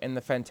Prey, and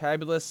the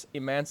Fantabulous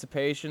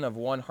Emancipation of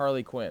One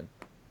Harley Quinn.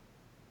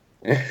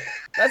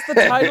 That's the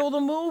title of the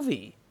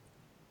movie.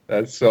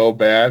 That's so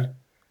bad.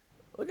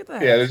 Look at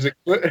that.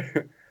 Yeah,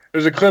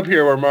 there's a clip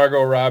here where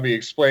Margot Robbie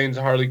explains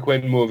a Harley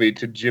Quinn movie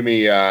to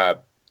Jimmy.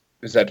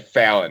 Is that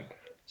Fallon?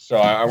 So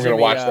I'm gonna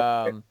watch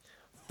that.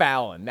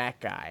 Fallon, that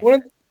guy.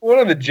 One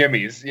of the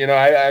Jimmys. You know,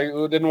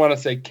 I didn't want to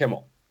say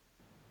Kimmel.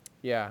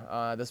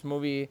 Yeah, this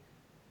movie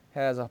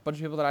has a bunch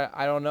of people that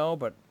I don't know,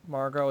 but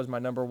Margot is my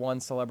number one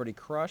celebrity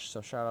crush.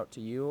 So shout out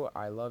to you.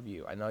 I love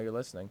you. I know you're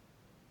listening.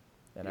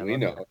 And We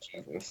know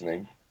she's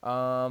listening.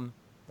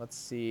 Let's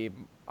see.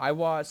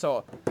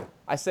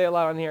 I say a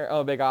lot on here. I'm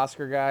a big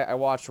Oscar guy. I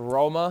watched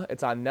Roma.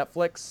 It's on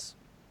Netflix.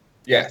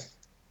 Yes.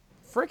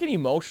 Freaking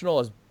emotional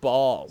as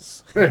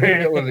balls.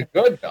 It was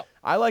good though.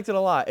 I liked it a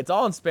lot. It's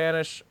all in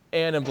Spanish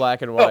and in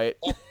black and white.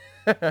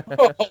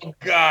 Oh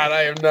God,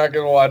 I am not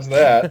gonna watch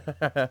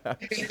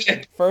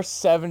that.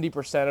 First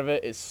 70% of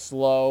it is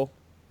slow.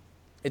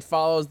 It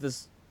follows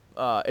this.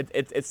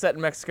 It's set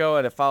in Mexico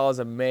and it follows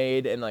a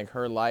maid and like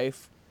her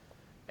life,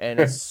 and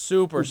it's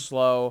super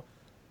slow.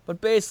 But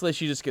basically,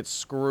 she just gets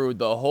screwed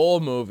the whole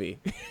movie.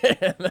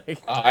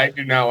 Like, I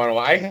do not want to.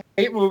 I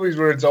hate movies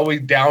where it's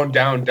always down,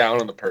 down,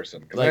 down on the person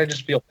because Like- I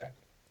just feel bad.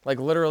 like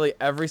literally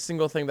every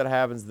single thing that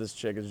happens to this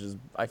chick is just,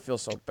 I feel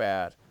so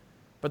bad.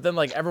 But then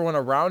like everyone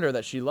around her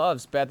that she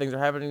loves, bad things are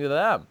happening to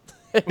them.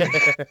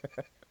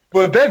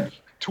 But then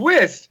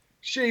twist,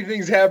 shitty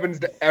things happens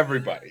to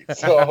everybody.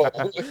 So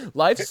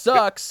Life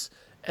sucks.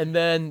 And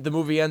then the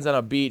movie ends on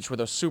a beach with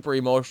a super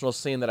emotional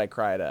scene that I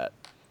cried at.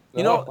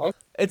 You know,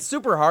 it's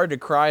super hard to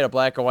cry at a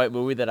black and white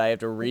movie that I have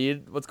to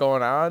read what's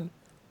going on.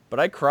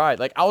 But I cried.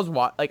 Like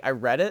I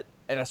read it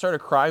and I started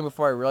crying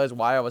before I realized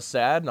why I was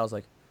sad. And I was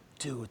like,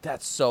 dude,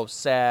 that's so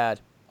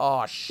sad.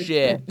 Oh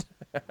shit.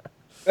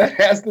 that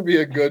has to be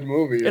a good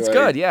movie. It's like-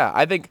 good, yeah.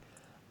 I think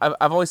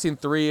I've only seen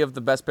 3 of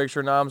the Best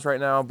Picture noms right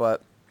now,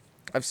 but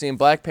I've seen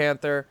Black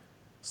Panther,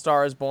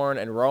 Star is Born,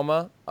 and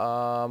Roma.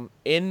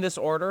 In this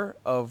order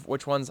of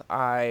which ones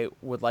I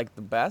would like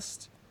the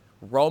best.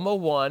 Roma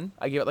won.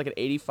 I give it like an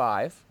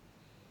 85.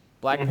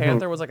 Black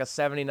Panther was like a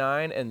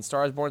 79, and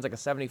Star is Born is like a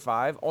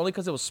 75, only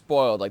because it was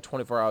spoiled like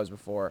 24 hours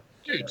before.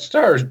 Dude,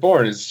 Star is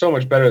Born is so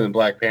much better than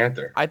Black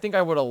Panther. I think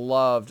I would have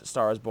loved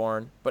Star is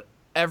Born, but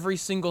every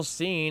single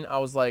scene, I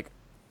was like,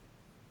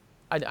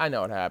 I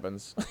know what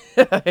happens.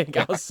 Like,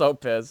 I was so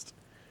pissed.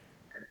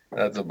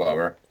 That's a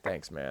bummer.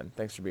 Thanks, man.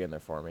 Thanks for being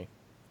there for me.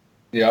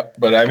 Yep,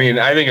 but I mean,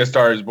 I think A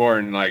Star is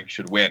Born like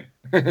should win.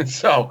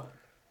 So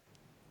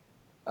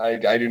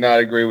I do not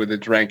agree with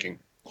its ranking.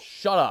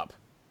 Shut up.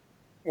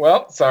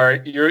 Well,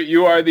 sorry,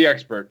 you are the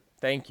expert.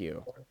 Thank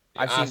you.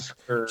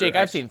 Oscar Jake,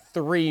 I've seen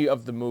 3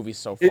 of the movies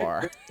so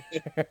far.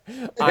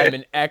 I'm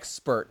an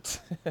expert.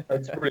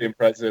 That's pretty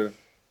impressive.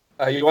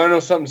 You want to know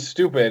something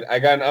stupid? I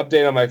got an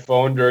update on my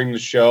phone during the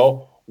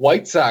show.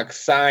 White Sox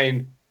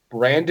signed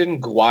Brandon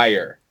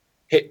Guire.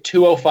 Hit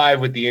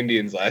 205 with the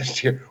Indians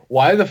last year.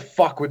 Why the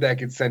fuck would that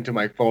get sent to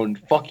my phone?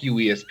 Fuck you,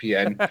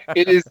 ESPN.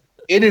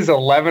 It is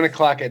 11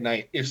 o'clock at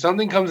night. If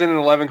something comes in at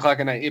 11 o'clock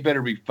at night, it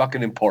better be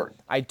fucking important.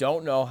 I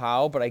don't know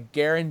how, but I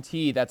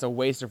guarantee that's a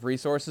waste of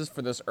resources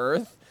for this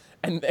earth.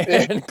 And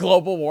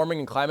global warming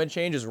and climate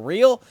change is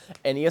real,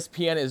 and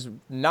ESPN is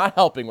not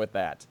helping with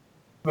that.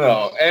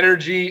 No,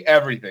 energy,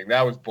 everything.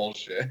 That was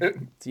bullshit.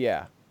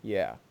 Yeah.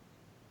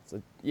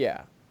 So,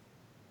 yeah.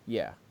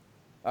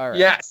 All right.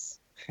 Yes.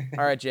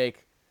 All right,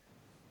 Jake.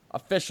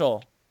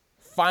 Official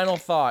final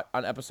thought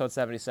on episode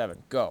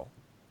 77. Go.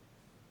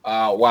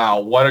 Wow,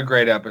 what a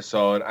great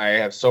episode. I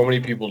have so many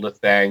people to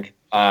thank.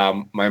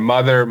 My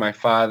mother, my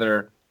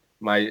father,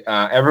 my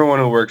everyone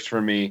who works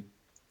for me.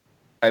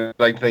 I'd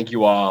like to thank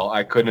you all.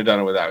 I couldn't have done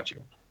it without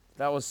you.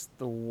 That was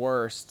the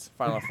worst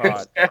final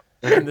thought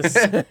in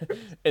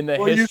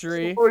the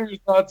history. What are your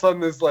thoughts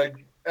on this,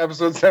 like,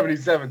 episode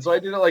 77? So I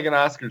did it like an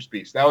Oscar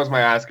speech. That was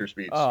my Oscar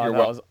speech.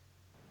 Oh,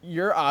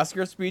 your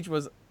Oscar speech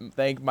was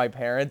thank my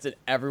parents and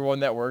everyone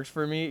that works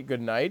for me.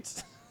 Good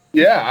night.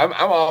 Yeah,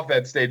 I'm off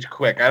that stage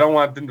quick. I don't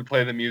want them to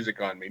play the music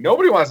on me.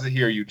 Nobody wants to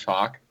hear you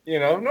talk. You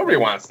know, nobody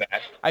wants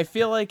that. I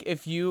feel like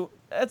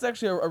that's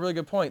actually a really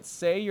good point.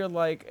 Say you're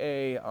like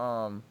I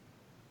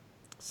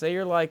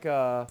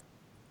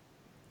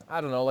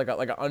don't know, like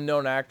an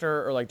unknown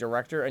actor or like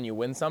director, and you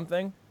win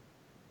something.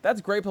 That's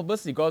great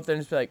publicity. Go out there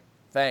and just be like,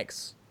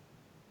 thanks.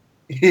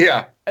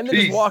 Yeah. And then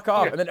just walk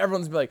off, and then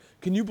everyone's be like,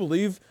 can you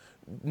believe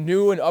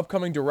new and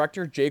upcoming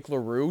director Jake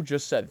LaRue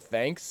just said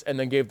thanks and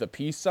then gave the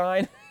peace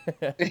sign?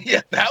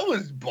 Yeah, that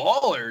was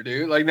baller,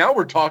 dude. Like, now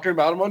we're talking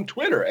about him on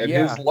Twitter. And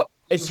Yeah.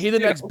 Is he the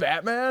next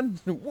Batman?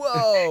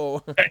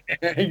 Whoa.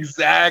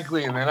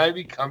 Exactly. And then I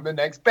become the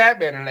next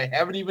Batman, and I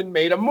haven't even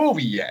made a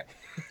movie yet.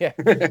 Yeah.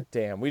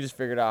 Damn, we just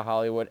figured out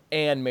Hollywood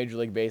and Major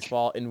League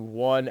Baseball in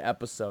one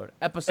episode.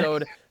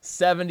 Episode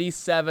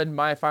 77,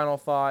 my final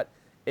thought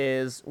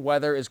is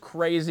weather is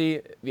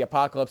crazy. The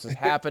apocalypse is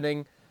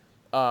happening.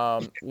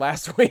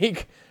 Last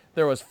week,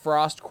 there was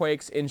frost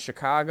quakes in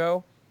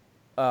Chicago.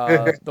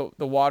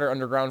 the water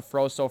underground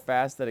froze so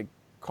fast that it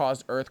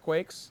caused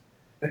earthquakes.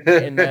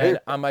 And then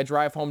on my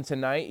drive home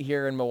tonight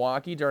here in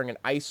Milwaukee during an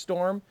ice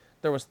storm,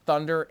 there was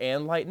thunder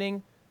and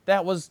lightning.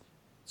 That was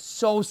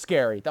so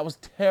scary. That was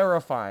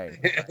terrifying.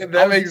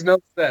 That makes no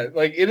sense.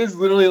 Like, it is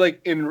literally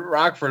like in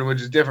Rockford,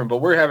 which is different, but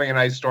we're having an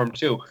ice storm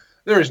too.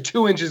 There is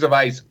 2 inches of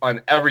ice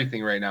on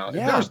everything right now.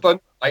 Yeah. If there was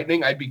thunder and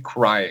lightning, I'd be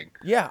crying.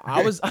 Yeah,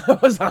 I was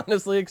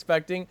honestly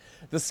expecting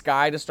the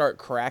sky to start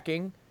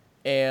cracking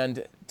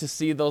and to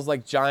see those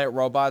like giant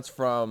robots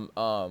from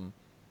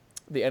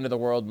the End of the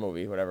World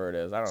movie, whatever it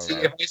is. I don't know.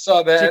 If I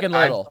saw that, Chicken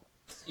Little.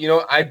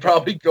 I'd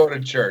probably go to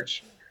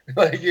church.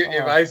 Like,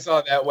 if I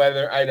saw that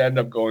weather, I'd end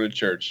up going to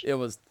church. It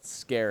was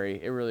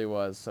scary. It really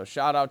was. So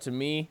shout out to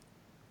me.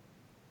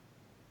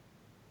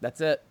 That's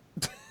it.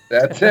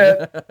 That's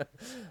it.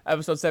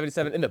 Episode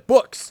 77 in the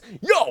books.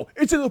 Yo,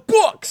 it's in the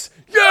books.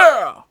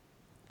 Yeah.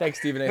 Thanks,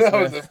 Stephen A. Smith.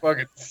 That was a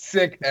fucking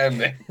sick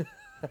ending.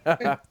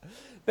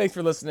 Thanks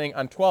for listening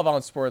on 12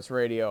 Ounce Sports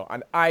Radio,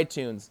 on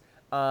iTunes,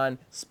 on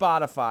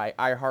Spotify,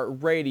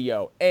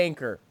 iHeartRadio,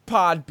 Anchor,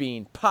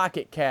 Podbean,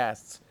 Pocket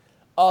Casts,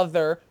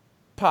 other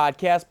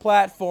podcast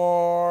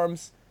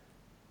platforms.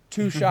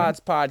 Two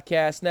Shots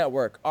Podcast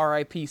Network,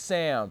 RIP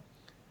Sam.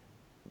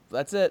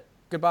 That's it.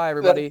 Goodbye,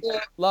 everybody.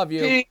 Love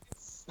you.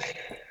 Peace.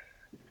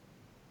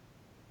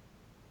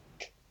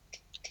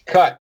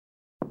 Cut.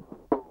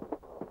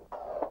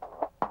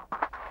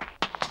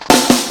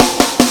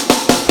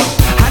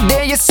 How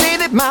dare you say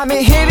that my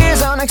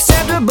behavior's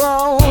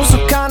unacceptable?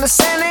 So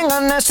condescending,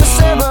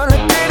 unnecessarily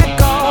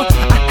critical.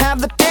 I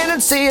have the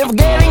tendency of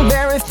getting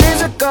very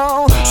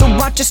physical. So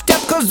watch your step,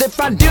 cause if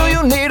I do,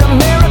 you need a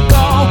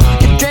miracle.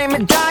 You drain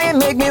me dry and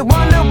make me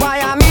wonder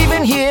why I'm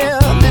even here.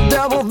 The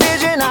double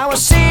vision I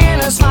was seeing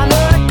is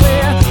finally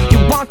clear.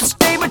 You want to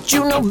stay, but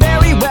you know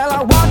very well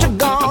I want you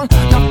gone.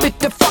 Not fit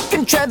to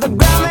fucking tread the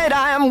ground that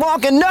I am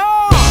walking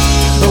on.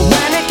 But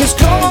when it gets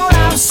cold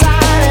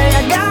outside and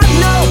I got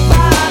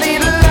nobody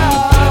to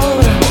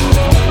love,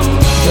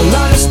 you'll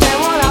understand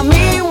what I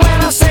mean when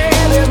I say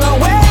there's no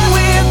way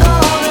we're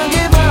gonna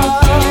give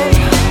up.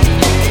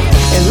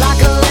 And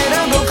like a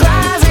little girl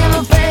cries in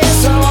the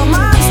face of a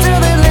monster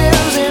that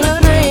lives in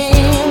her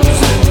dreams.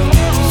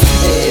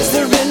 Is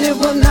there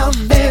anyone out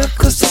there?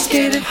 Cause it's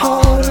getting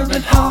harder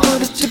and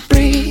harder to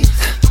breathe.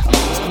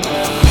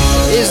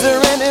 Is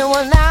there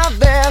anyone out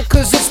there?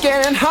 Cause it's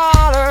getting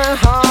harder and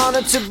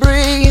harder to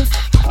breathe.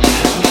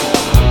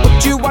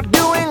 What you are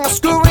doing is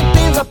screwing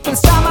things up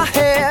inside my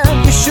head.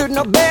 You should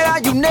know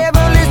better, you never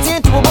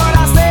listen to what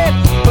I said.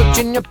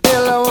 Pushing your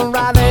pillow and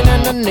writhing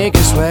in the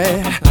naked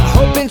sweat,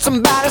 hoping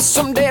somebody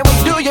someday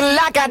will do you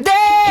like I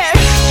did.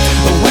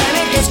 But when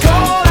it gets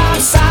cold